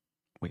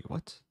 Wait,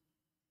 what?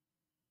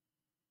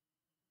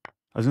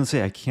 I was going to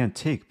say I can't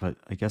take, but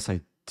I guess I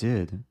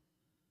did.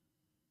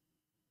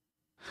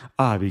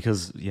 Ah,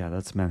 because, yeah,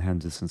 that's Manhattan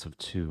distance of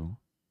 2.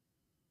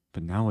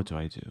 But now what do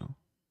I do?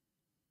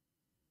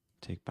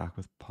 Take back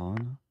with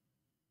pawn?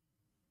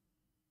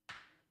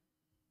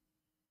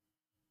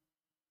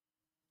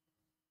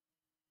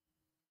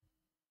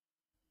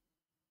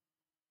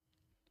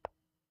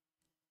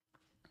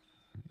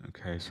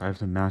 Okay, so I have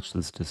to match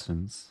this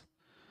distance.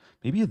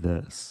 Maybe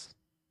this.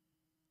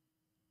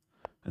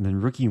 And then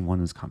rook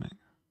e1 is coming.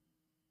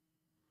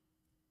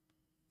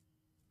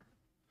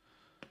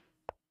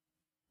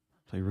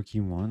 Play rook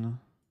e1.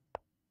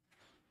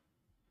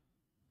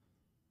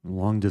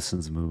 Long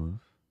distance move.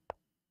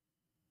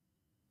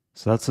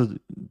 So that's a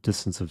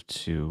distance of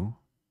 2.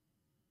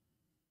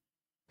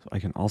 So I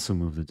can also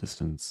move the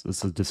distance. This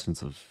is a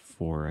distance of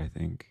 4, I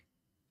think.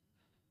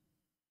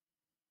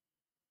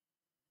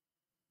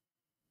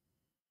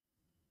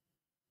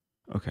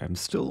 Okay, I'm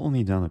still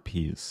only down a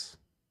piece.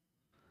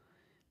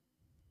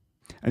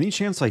 Any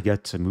chance I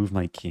get to move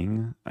my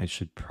king, I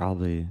should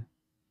probably...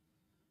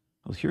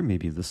 Well, here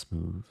maybe this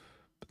move.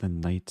 But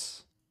then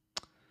knight...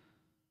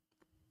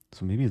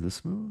 So maybe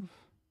this move?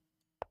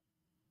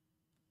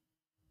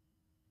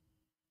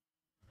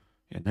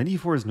 Yeah, knight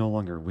e4 is no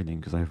longer winning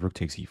because I have rook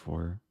takes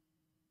e4.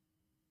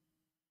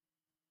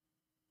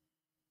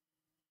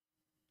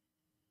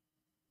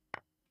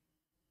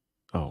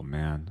 Oh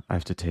man, I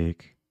have to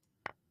take.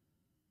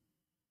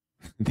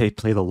 They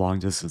play the long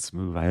distance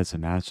move. I had to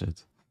match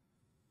it.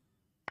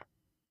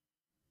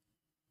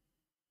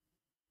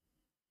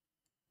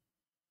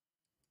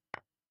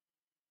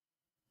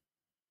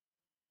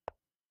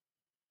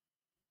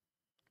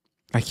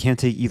 I can't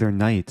take either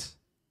knight.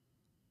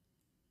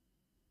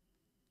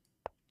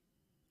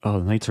 Oh,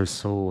 the knights are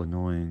so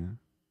annoying.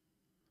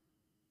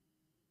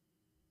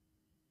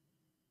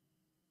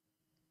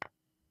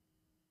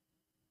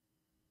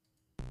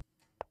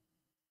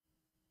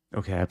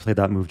 Okay, I played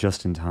that move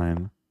just in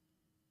time.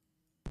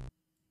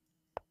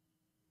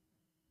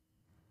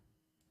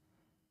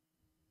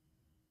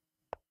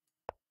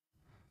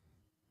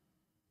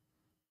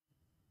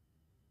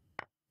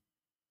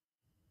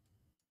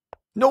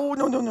 No,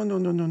 no, no, no, no,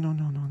 no, no, no,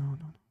 no, no, no, no.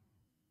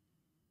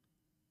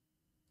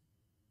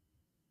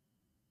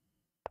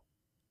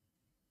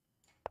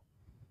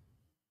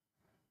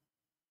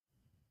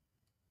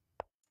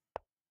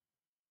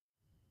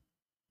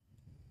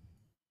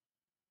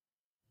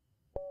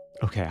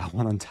 Okay, I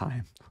won on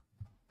time.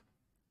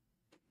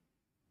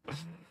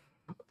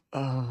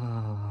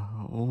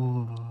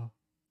 Oh.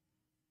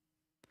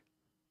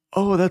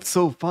 Oh, that's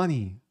so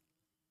funny.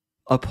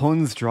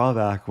 Opponent's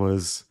drawback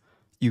was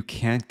you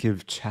can't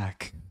give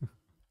check.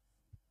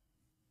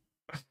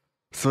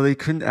 So they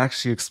couldn't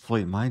actually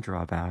exploit my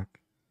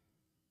drawback.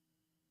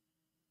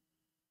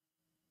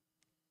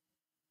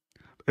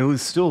 It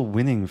was still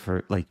winning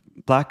for, like,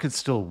 black could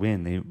still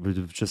win. They would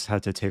have just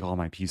had to take all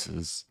my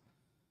pieces.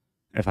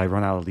 If I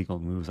run out of legal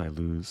moves, I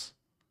lose.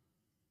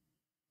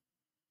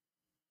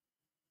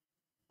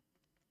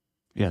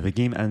 Yeah, the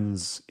game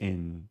ends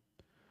in.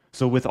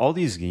 So with all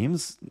these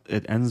games,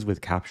 it ends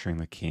with capturing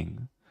the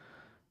king.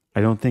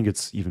 I don't think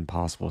it's even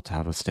possible to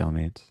have a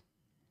stalemate.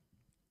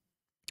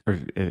 Or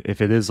if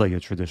it is like a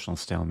traditional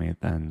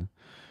stalemate, then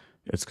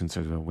it's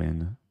considered a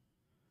win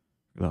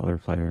for the other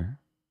player.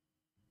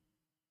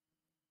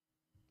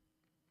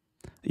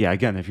 Yeah,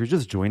 again, if you're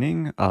just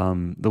joining,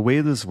 the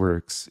way this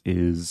works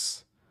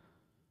is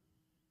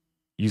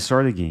you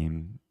start a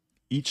game,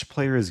 each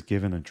player is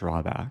given a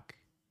drawback,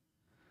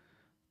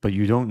 but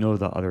you don't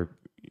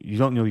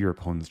know your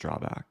opponent's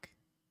drawback.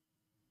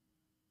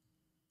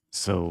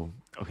 So,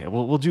 okay,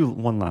 we'll do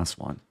one last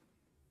one.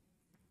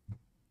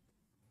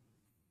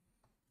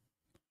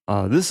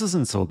 This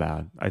isn't so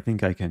bad. I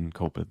think I can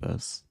cope with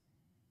this.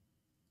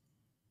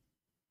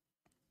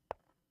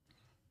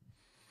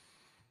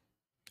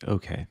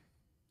 Okay.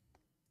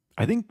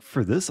 I think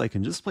for this, I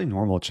can just play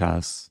normal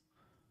chess.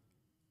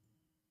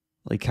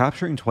 Like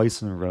capturing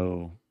twice in a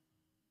row.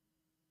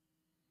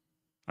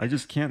 I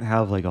just can't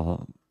have like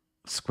a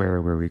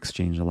square where we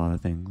exchange a lot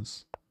of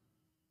things.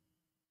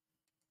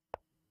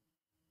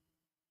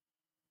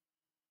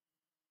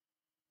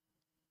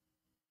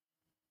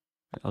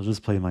 I'll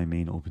just play my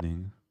main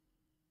opening.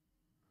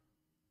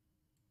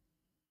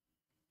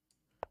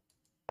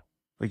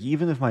 Like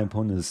even if my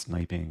opponent is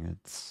sniping,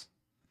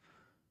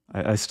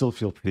 I still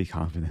feel pretty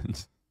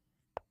confident.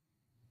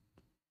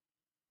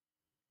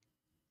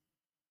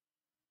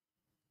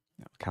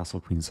 Yeah,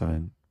 castle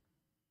queenside.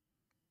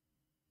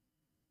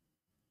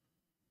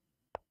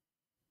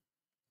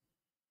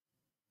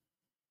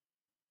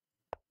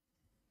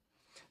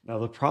 Now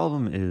the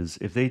problem is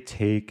if they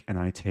take and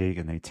I take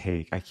and they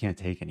take, I can't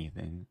take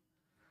anything.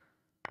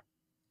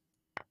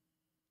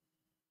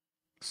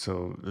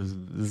 So this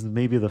is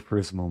maybe the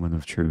first moment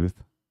of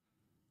truth.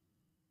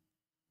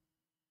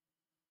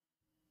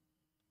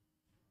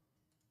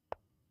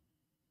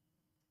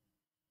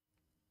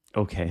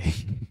 Okay.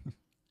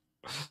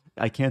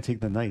 I can't take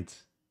the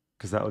knight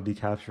because that would be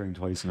capturing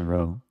twice in a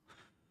row.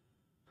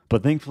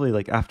 But thankfully,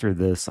 like after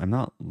this, I'm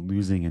not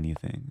losing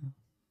anything.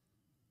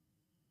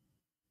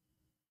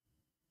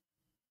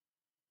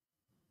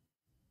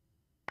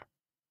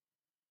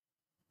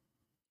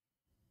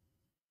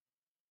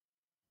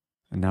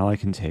 And now I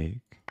can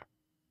take.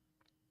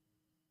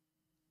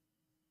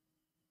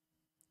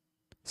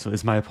 So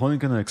is my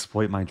opponent going to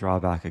exploit my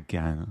drawback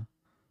again?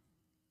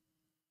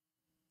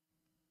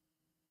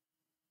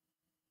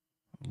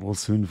 We'll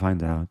soon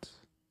find out.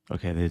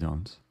 Okay, they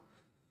don't.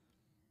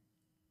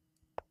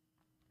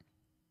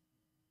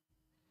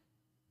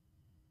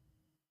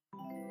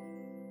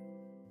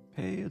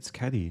 Hey, it's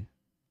Keddy.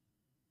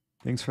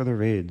 Thanks for the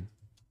raid.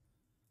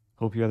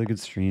 Hope you had a good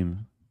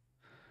stream.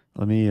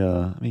 Let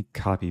me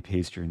copy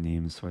paste your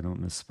name so I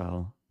don't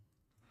misspell.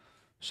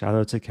 Shout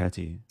out to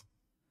Ketty.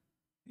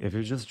 If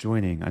you're just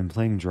joining, I'm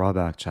playing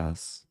Drawback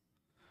Chess.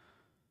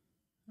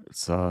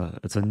 It's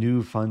a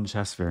new fun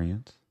chess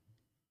variant.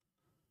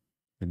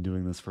 Been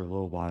doing this for a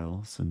little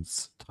while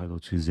since Title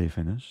Tuesday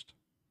finished.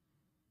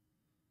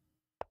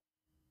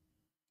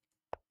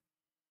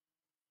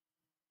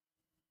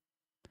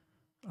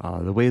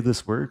 The way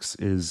this works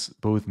is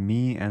both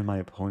me and my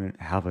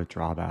opponent have a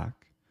drawback.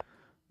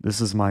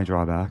 This is my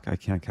drawback. I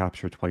can't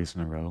capture twice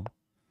in a row.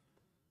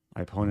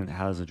 My opponent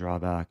has a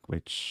drawback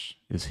which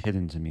is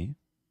hidden to me.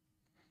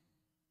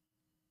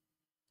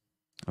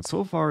 And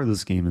so far,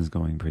 this game is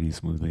going pretty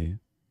smoothly.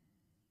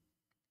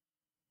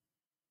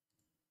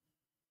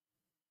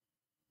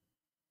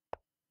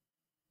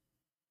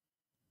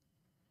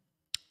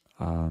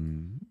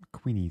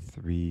 Queen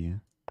e3.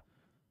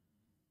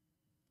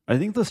 I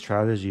think the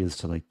strategy is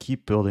to like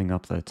keep building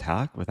up the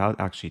attack without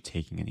actually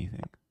taking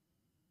anything.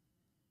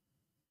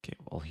 Okay,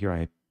 well here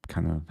I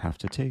kind of have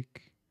to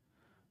take.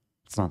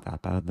 It's not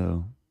that bad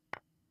though.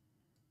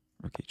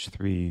 Rook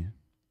h3.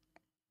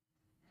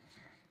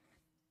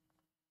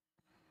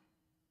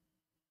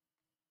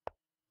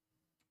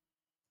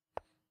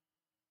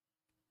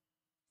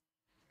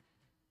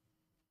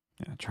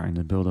 Yeah, trying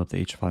to build up the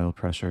h-file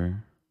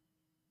pressure.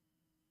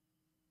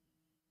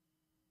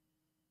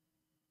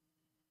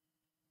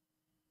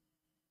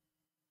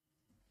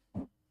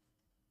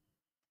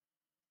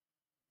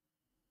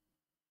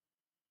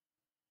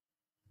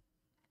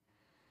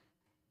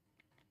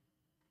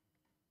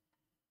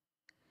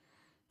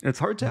 It's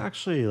hard to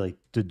actually like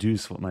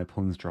deduce what my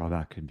opponent's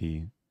drawback could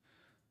be.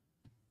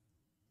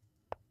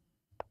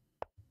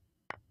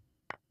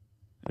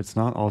 It's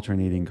not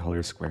alternating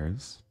color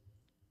squares.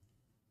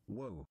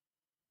 Whoa.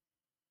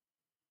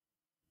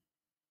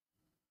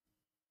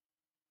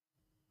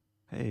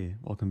 Hey,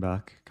 welcome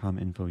back, Com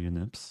Info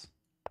Unips.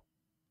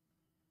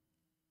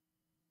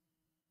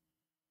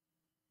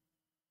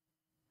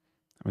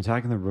 I'm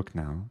attacking the rook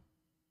now.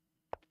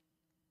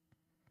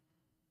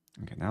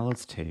 Okay, now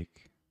let's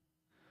take.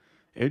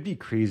 It would be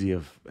crazy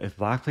if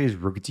black plays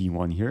rook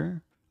d1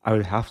 here. I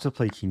would have to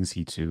play king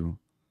c2.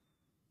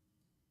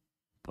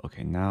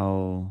 Okay,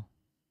 now.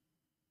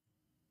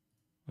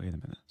 Wait a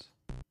minute.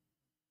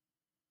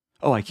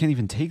 Oh, I can't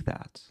even take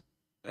that.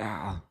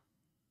 Ah.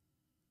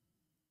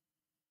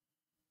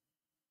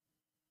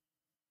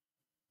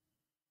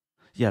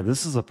 Yeah,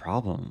 this is a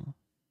problem.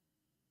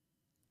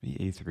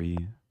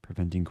 A3,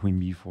 preventing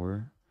queen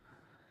b4.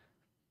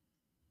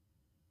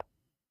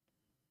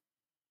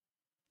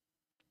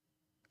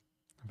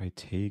 If I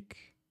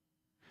take.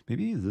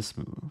 Maybe this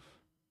move.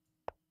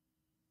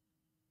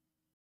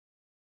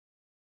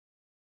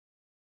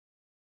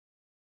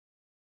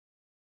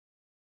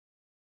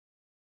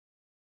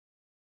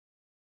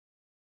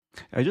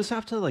 I just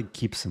have to like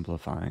keep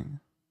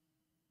simplifying.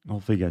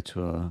 Hopefully get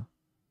to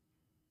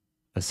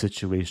a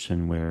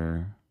situation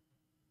where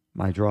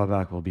my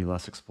drawback will be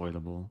less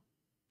exploitable.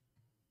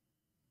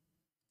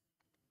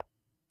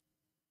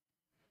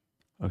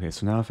 Okay,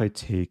 so now if I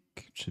take,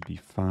 it should be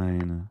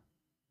fine.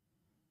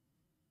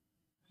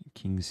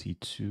 King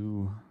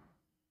c2.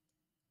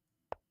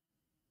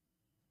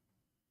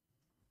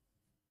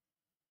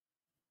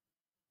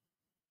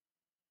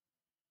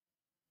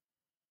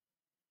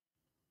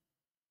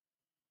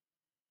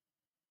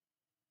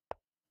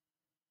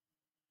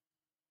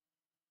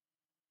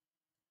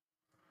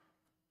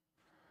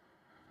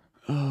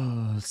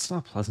 Oh, it's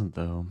not pleasant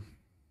though.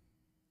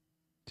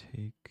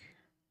 Take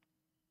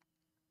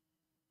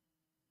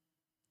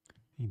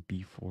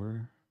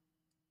b4.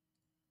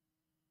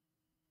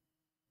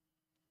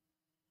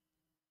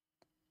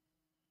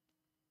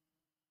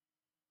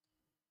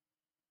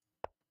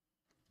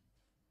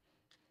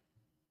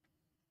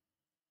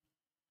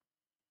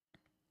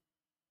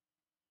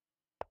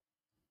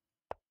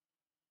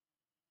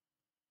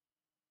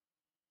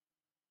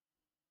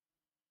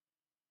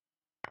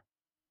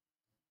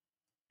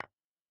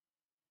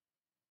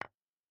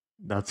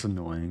 That's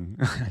annoying.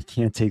 I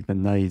can't take the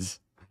knight.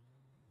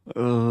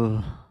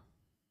 Ugh.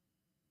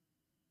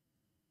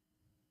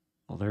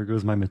 Well, there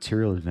goes my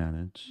material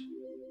advantage.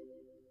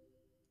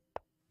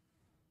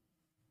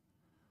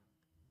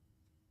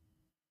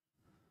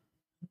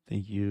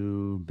 Thank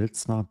you,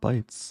 Bits Not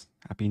Bites.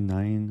 Happy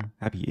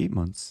 8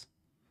 months.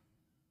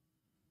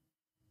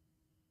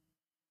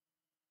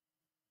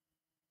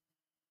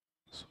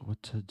 So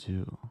what to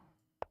do?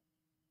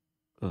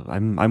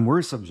 I'm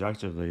worse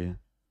objectively.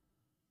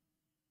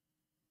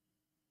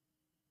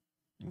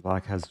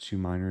 Black has 2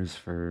 minors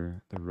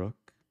for the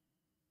rook.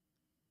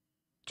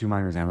 2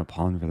 minors and a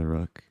pawn for the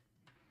rook.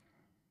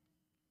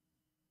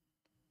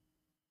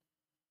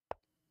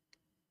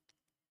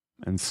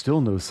 And still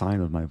no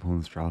sign of my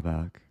opponent's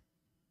drawback.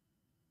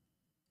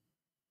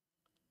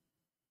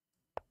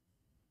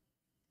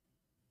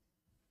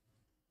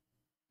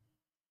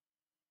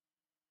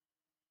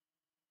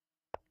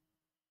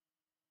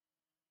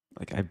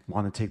 Like, I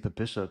want to take the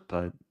bishop,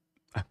 but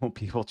I won't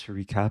be able to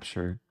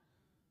recapture.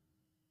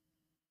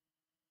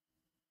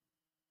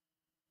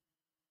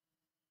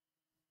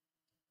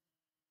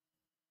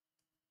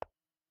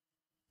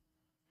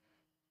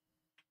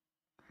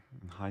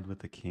 Hide with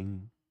the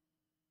king.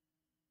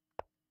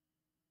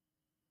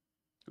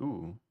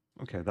 Ooh,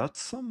 okay, that's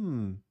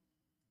some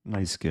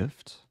nice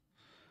gift.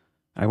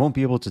 I won't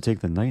be able to take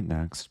the knight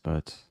next,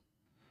 but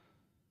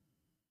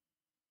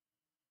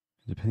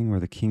depending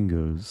where the king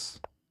goes.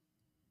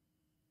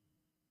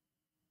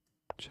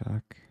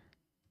 Check.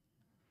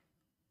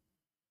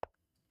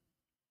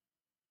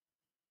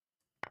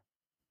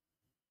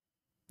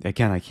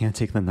 Again, I can't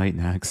take the knight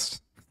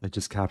next. I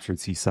just captured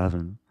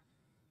c7.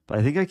 But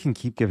I think I can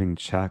keep giving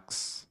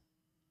checks.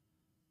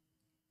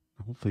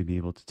 Hopefully be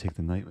able to take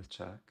the knight with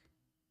check.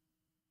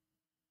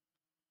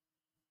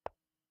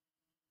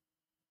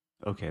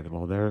 Okay,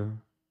 well there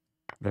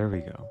we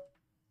go.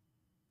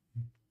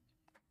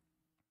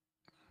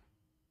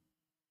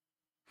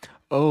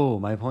 Oh,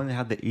 my opponent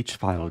had the H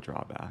file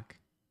drawback.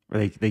 Or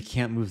they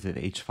can't move to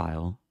the H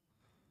file.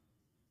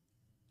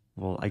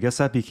 Well, I guess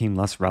that became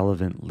less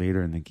relevant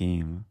later in the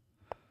game.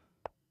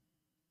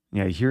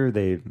 Yeah, here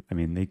they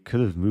could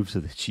have moved to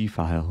the G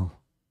file.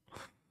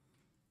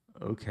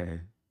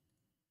 Okay.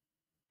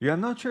 Yeah,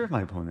 I'm not sure if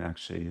my opponent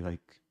actually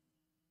like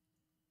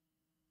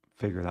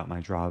figured out my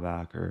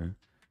drawback or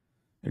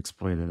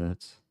exploited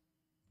it.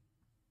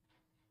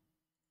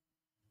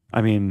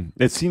 I mean,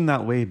 it seemed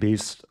that way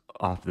based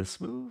off this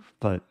move,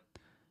 but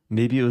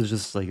maybe it was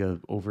just like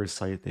a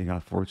oversight. They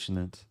got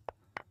fortunate.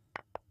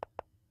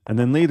 And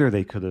then later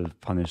they could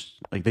have punished,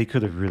 like they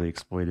could have really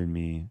exploited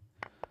me.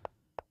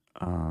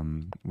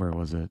 Where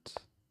was it?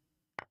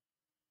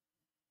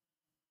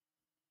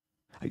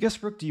 I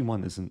guess rook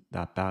d1 isn't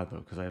that bad though,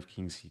 because I have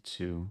king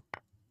c2.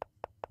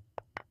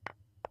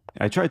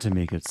 I tried to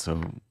make it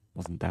so it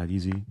wasn't that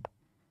easy.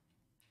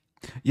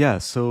 Yeah,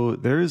 so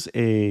there's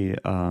a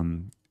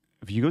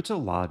if you go to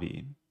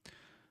lobby,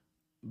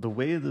 the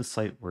way the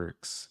site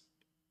works,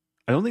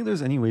 I don't think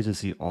there's any way to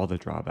see all the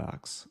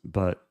drawbacks,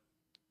 but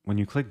when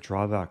you click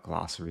drawback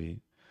glossary,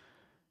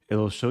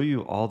 it'll show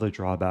you all the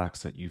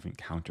drawbacks that you've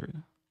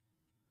encountered.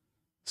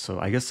 So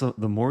I guess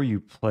the more you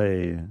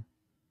play,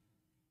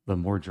 the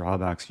more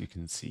drawbacks you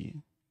can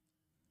see.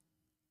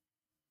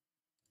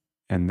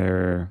 And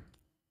they're,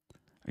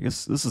 I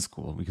guess this is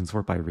cool. We can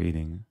sort by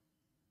rating.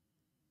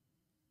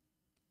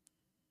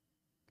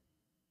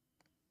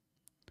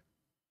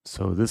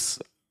 So this,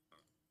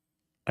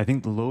 I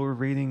think the lower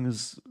rating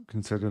is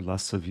considered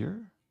less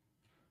severe.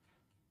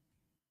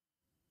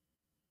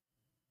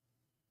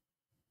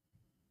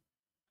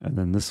 And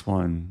then this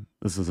one,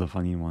 this is a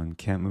funny one.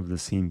 Can't move the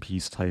same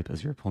piece type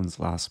as your opponent's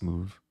last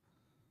move.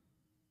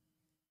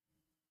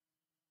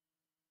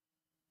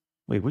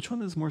 Wait, which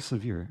one is more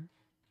severe?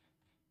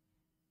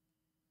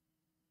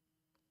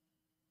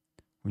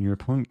 When your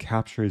opponent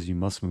captures, you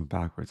must move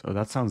backwards. Oh,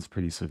 that sounds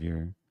pretty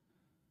severe.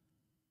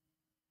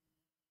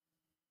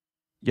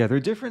 Yeah,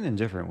 they're different in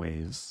different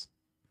ways.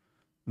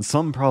 And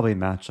some probably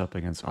match up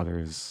against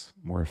others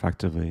more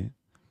effectively.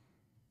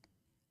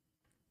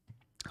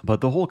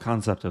 But the whole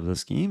concept of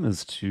this game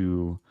is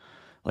to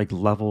like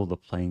level the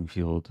playing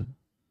field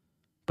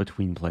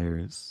between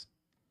players.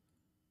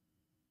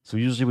 So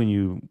usually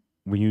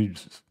when you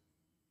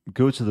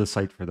go to the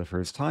site for the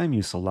first time,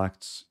 you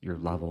select your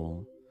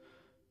level,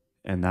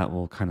 and that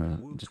will kind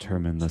of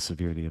determine the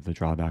severity of the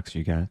drawbacks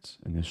you get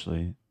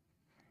initially.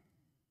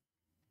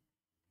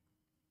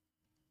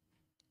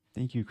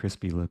 Thank you,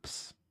 Crispy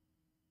Lips.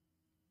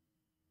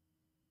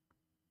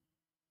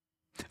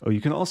 Oh,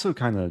 you can also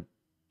kind of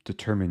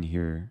determine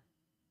here.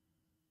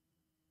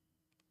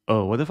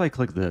 Oh, what if I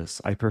click this?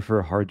 I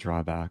prefer hard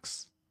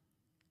drawbacks.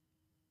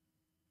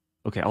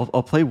 Okay,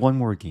 I'll play one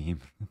more game.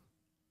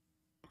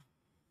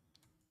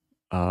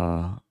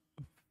 Uh,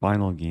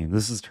 Final game.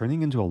 This is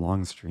turning into a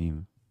long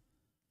stream,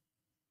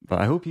 but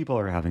I hope people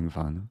are having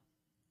fun.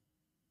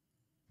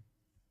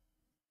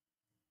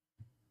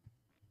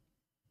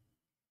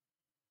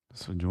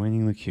 So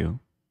joining the queue.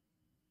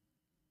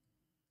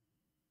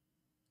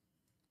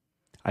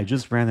 I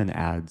just ran an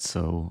ad,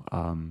 so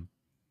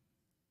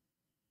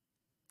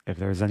if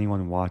there's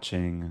anyone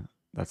watching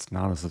that's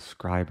not a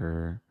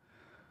subscriber,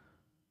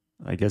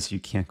 I guess you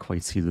can't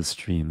quite see the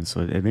stream,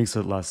 so it makes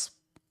it less.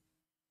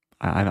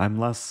 I'm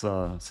less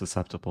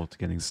susceptible to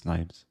getting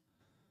sniped.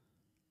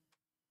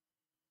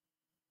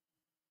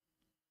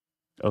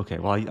 Okay,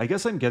 well, I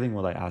guess I'm getting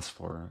what I asked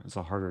for. It's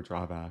a harder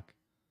drawback.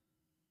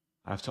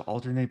 I have to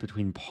alternate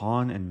between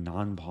pawn and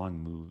non-pawn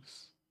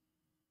moves.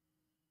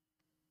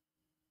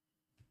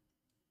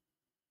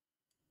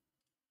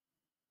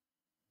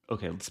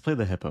 Okay, let's play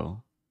the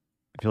hippo.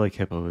 I feel like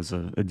hippo is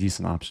a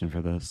decent option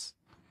for this.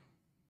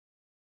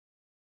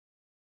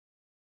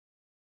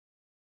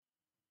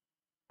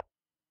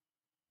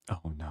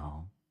 Oh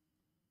no.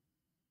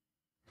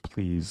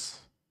 Please.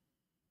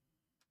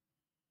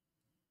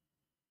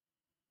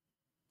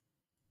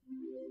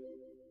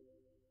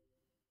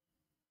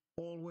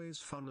 Always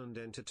fun and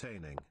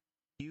entertaining.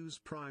 Use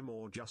Prime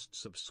or just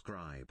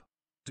subscribe.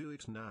 Do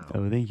it now.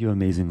 Oh, thank you,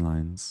 Amazing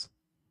Lines.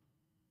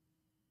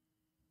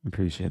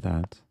 Appreciate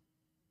that.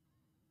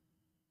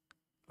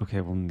 Okay,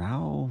 well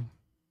now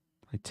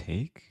I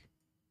take.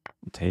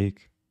 I'll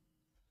take.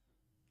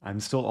 I'm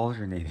still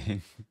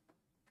alternating.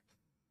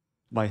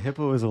 My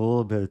hippo is a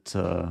little bit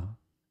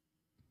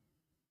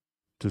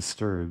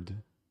disturbed.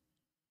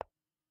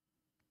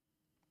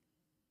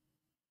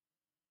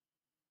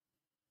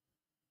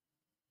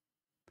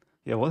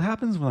 Yeah, what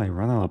happens when I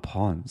run out of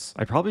pawns?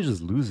 I probably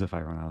just lose if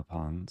I run out of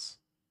pawns.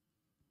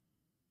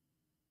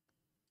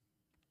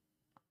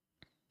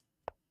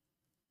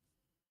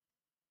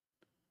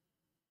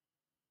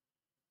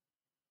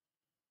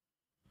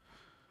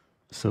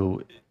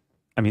 So,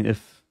 I mean,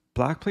 if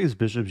black plays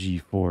bishop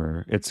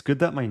g4, it's good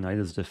that my knight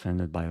is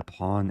defended by a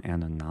pawn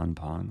and a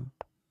non-pawn.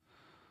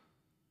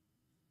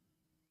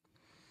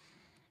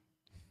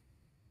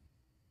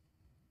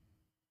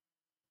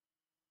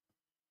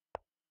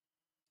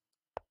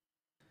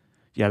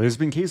 Yeah, there's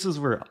been cases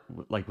where,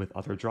 like with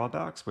other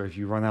drawbacks, where if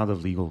you run out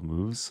of legal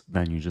moves,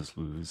 then you just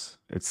lose.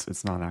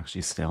 It's not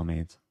actually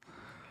stalemate.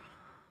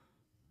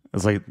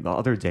 It's like the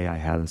other day I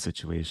had a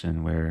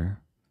situation where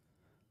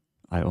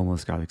I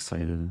almost got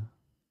excited.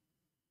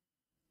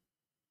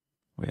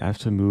 Wait, I have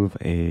to move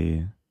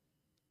a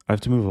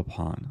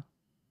pawn.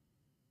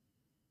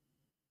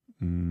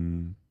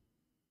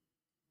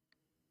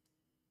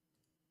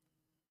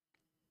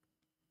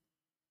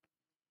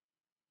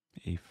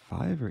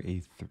 A5 or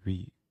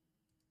A3?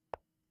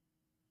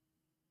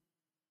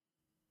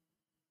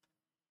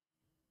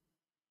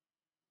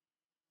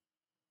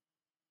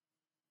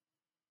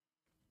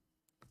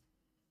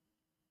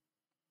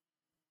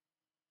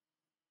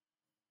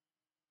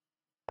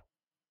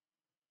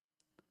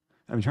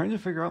 I'm trying to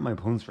figure out my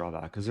opponent's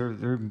drawback because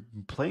they're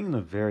playing in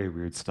a very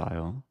weird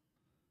style.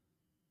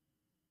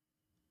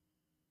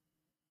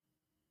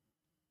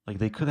 Like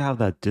they could have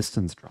that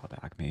distance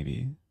drawback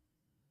maybe.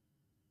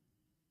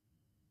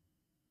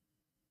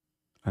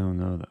 I don't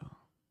know though.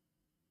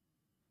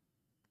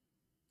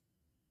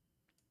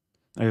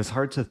 Like, it's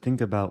hard to think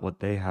about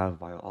what they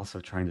have while also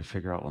trying to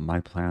figure out what my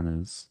plan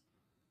is.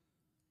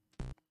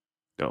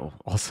 Oh,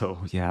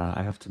 also, yeah,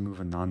 I have to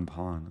move a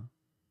non-pawn.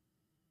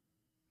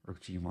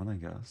 Rook g1, I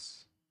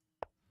guess.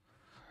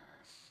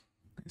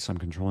 So I'm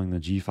controlling the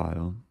g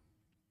file.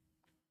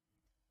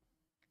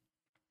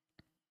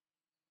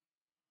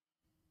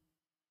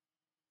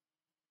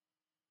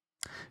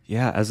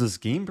 Yeah, as this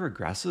game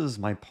progresses,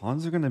 my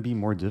pawns are going to be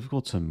more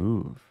difficult to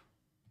move.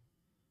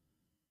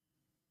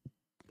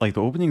 Like,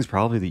 the opening is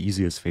probably the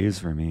easiest phase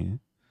for me.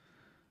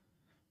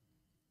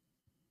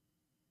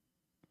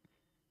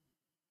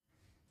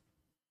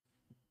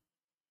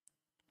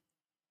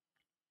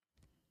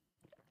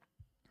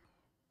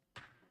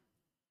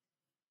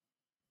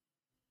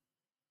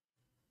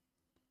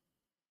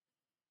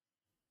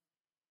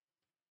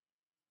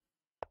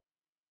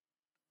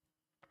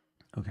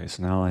 Okay,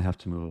 so now I have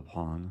to move a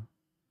pawn.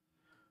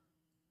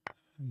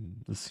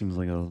 This seems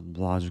like a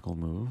logical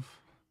move.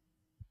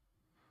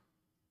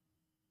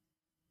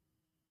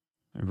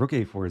 Rook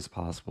a4 is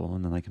possible,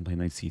 and then I can play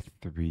knight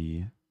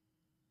c3.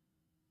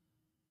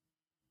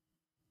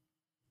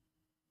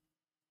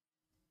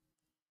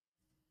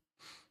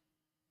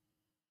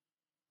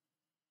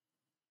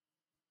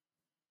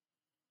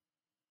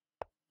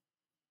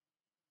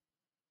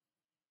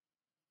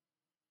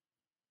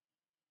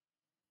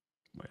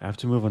 Wait, I have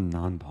to move a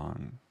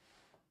non-pawn.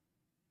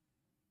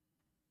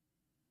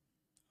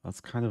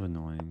 That's kind of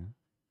annoying.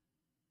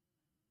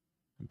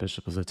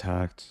 Bishop is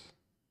attacked.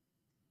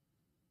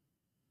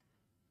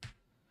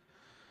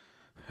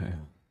 Okay.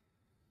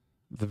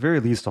 At the very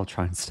least, I'll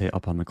try and stay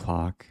up on the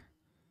clock.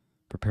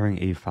 Preparing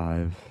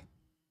a5.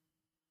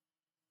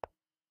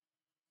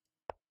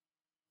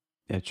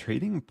 Yeah,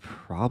 trading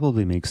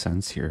probably makes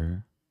sense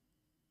here.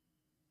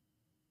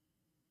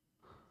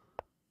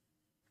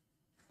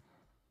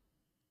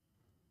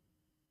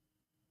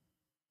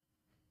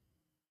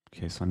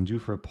 Okay, so I'm due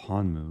for a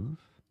pawn move.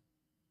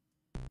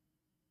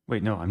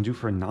 Wait, no, I'm due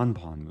for a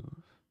non-pawn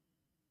move.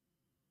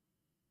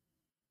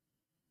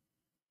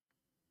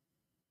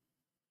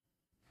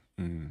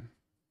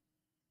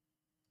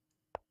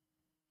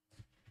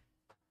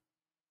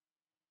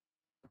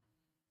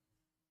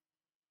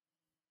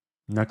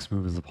 Next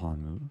move is a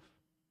pawn move.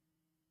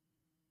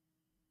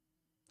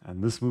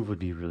 And this move would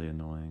be really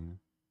annoying.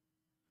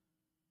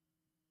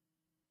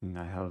 And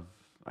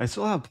I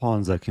still have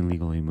pawns that can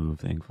legally move,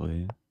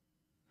 thankfully.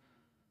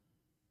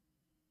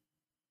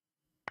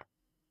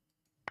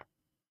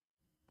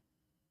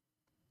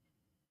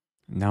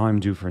 Now I'm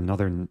due for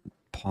another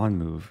pawn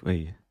move.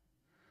 Wait.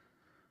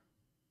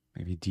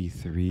 Maybe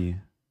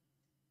d3.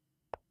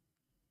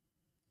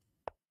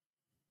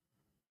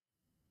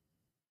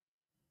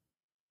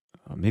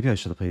 Maybe I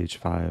should have played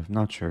h5.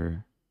 Not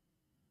sure.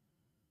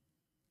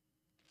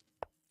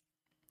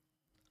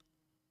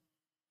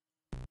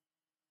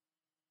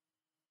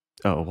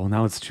 Oh, well,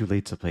 now it's too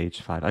late to play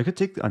h5. I could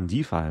take on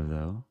d5,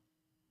 though.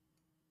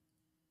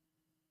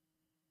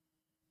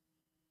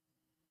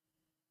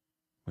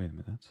 Wait a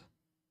minute.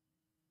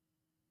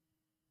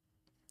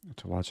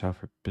 To watch out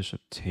for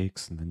bishop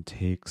takes and then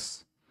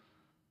takes.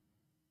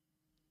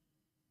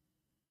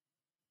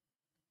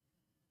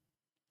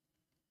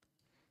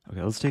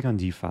 Okay, let's take on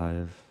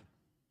d5.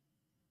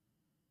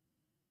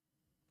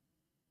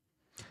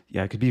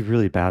 Yeah, it could be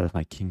really bad if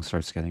my king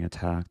starts getting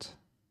attacked.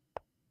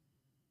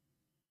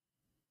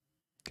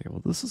 Okay,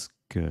 well, this is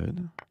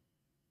good.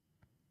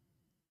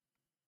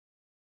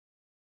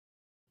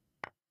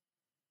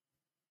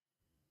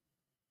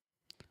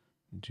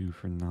 Due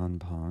for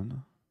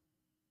non-pawn.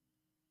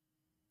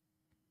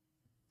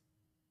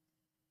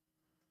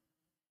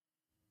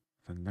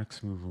 The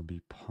next move will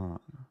be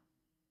pawn.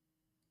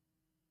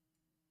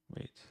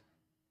 Wait.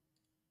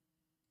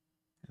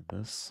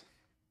 This.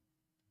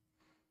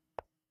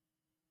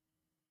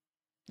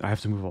 I have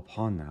to move a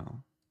pawn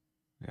now.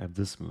 I have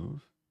this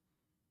move.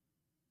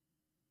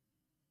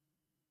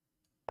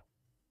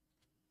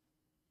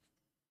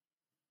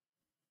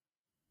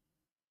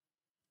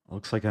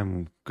 Looks like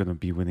I'm gonna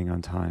be winning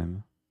on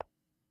time.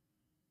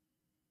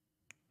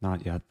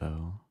 Not yet,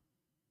 though.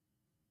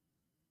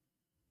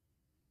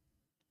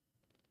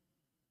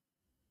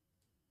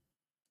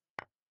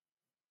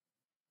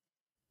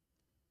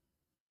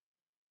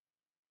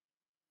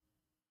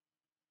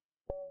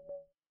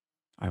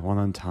 I won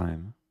on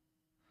time.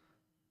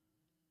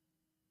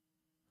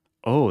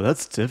 Oh,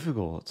 that's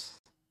difficult.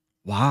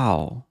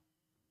 Wow.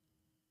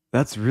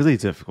 That's really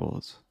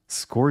difficult.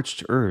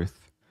 Scorched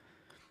Earth.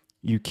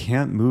 You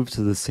can't move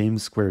to the same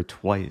square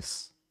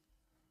twice.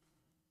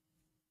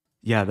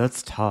 Yeah,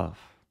 that's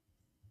tough.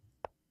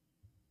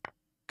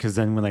 Because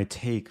then when I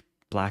take,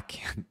 black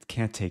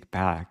can't take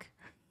back.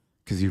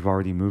 Because you've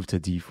already moved to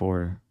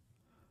d4.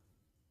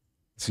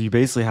 So you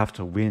basically have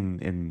to win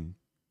in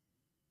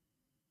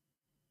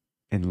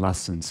in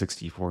less than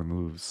 64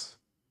 moves.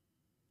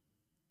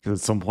 Because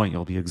at some point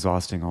you'll be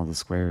exhausting all the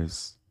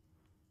squares.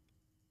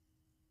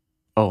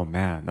 Oh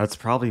man, that's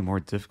probably more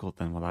difficult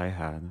than what I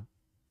had.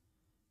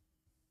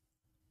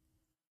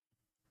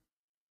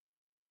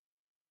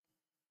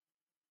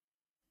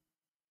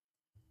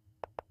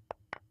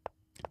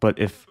 But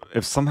if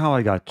somehow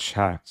I got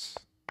checked,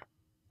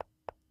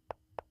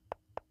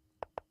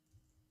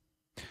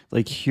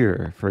 like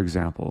here, for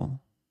example,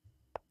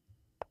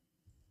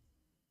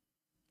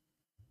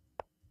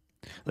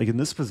 like in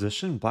this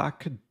position, black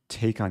could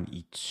take on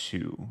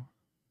e2.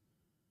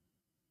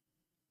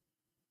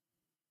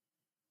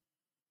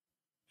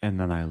 And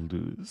then I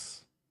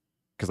lose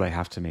because I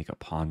have to make a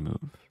pawn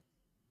move.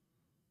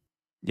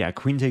 Yeah,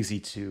 queen takes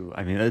e2.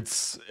 I mean,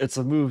 it's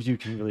a move you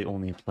can really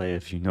only play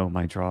if you know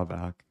my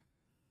drawback.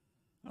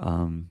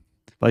 Um,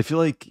 but I feel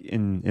like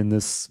in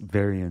this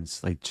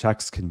variance, like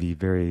checks can be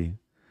very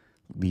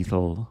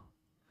lethal,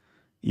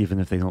 even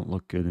if they don't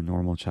look good in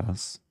normal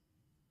chess.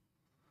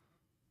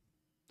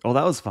 Oh,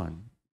 that was fun.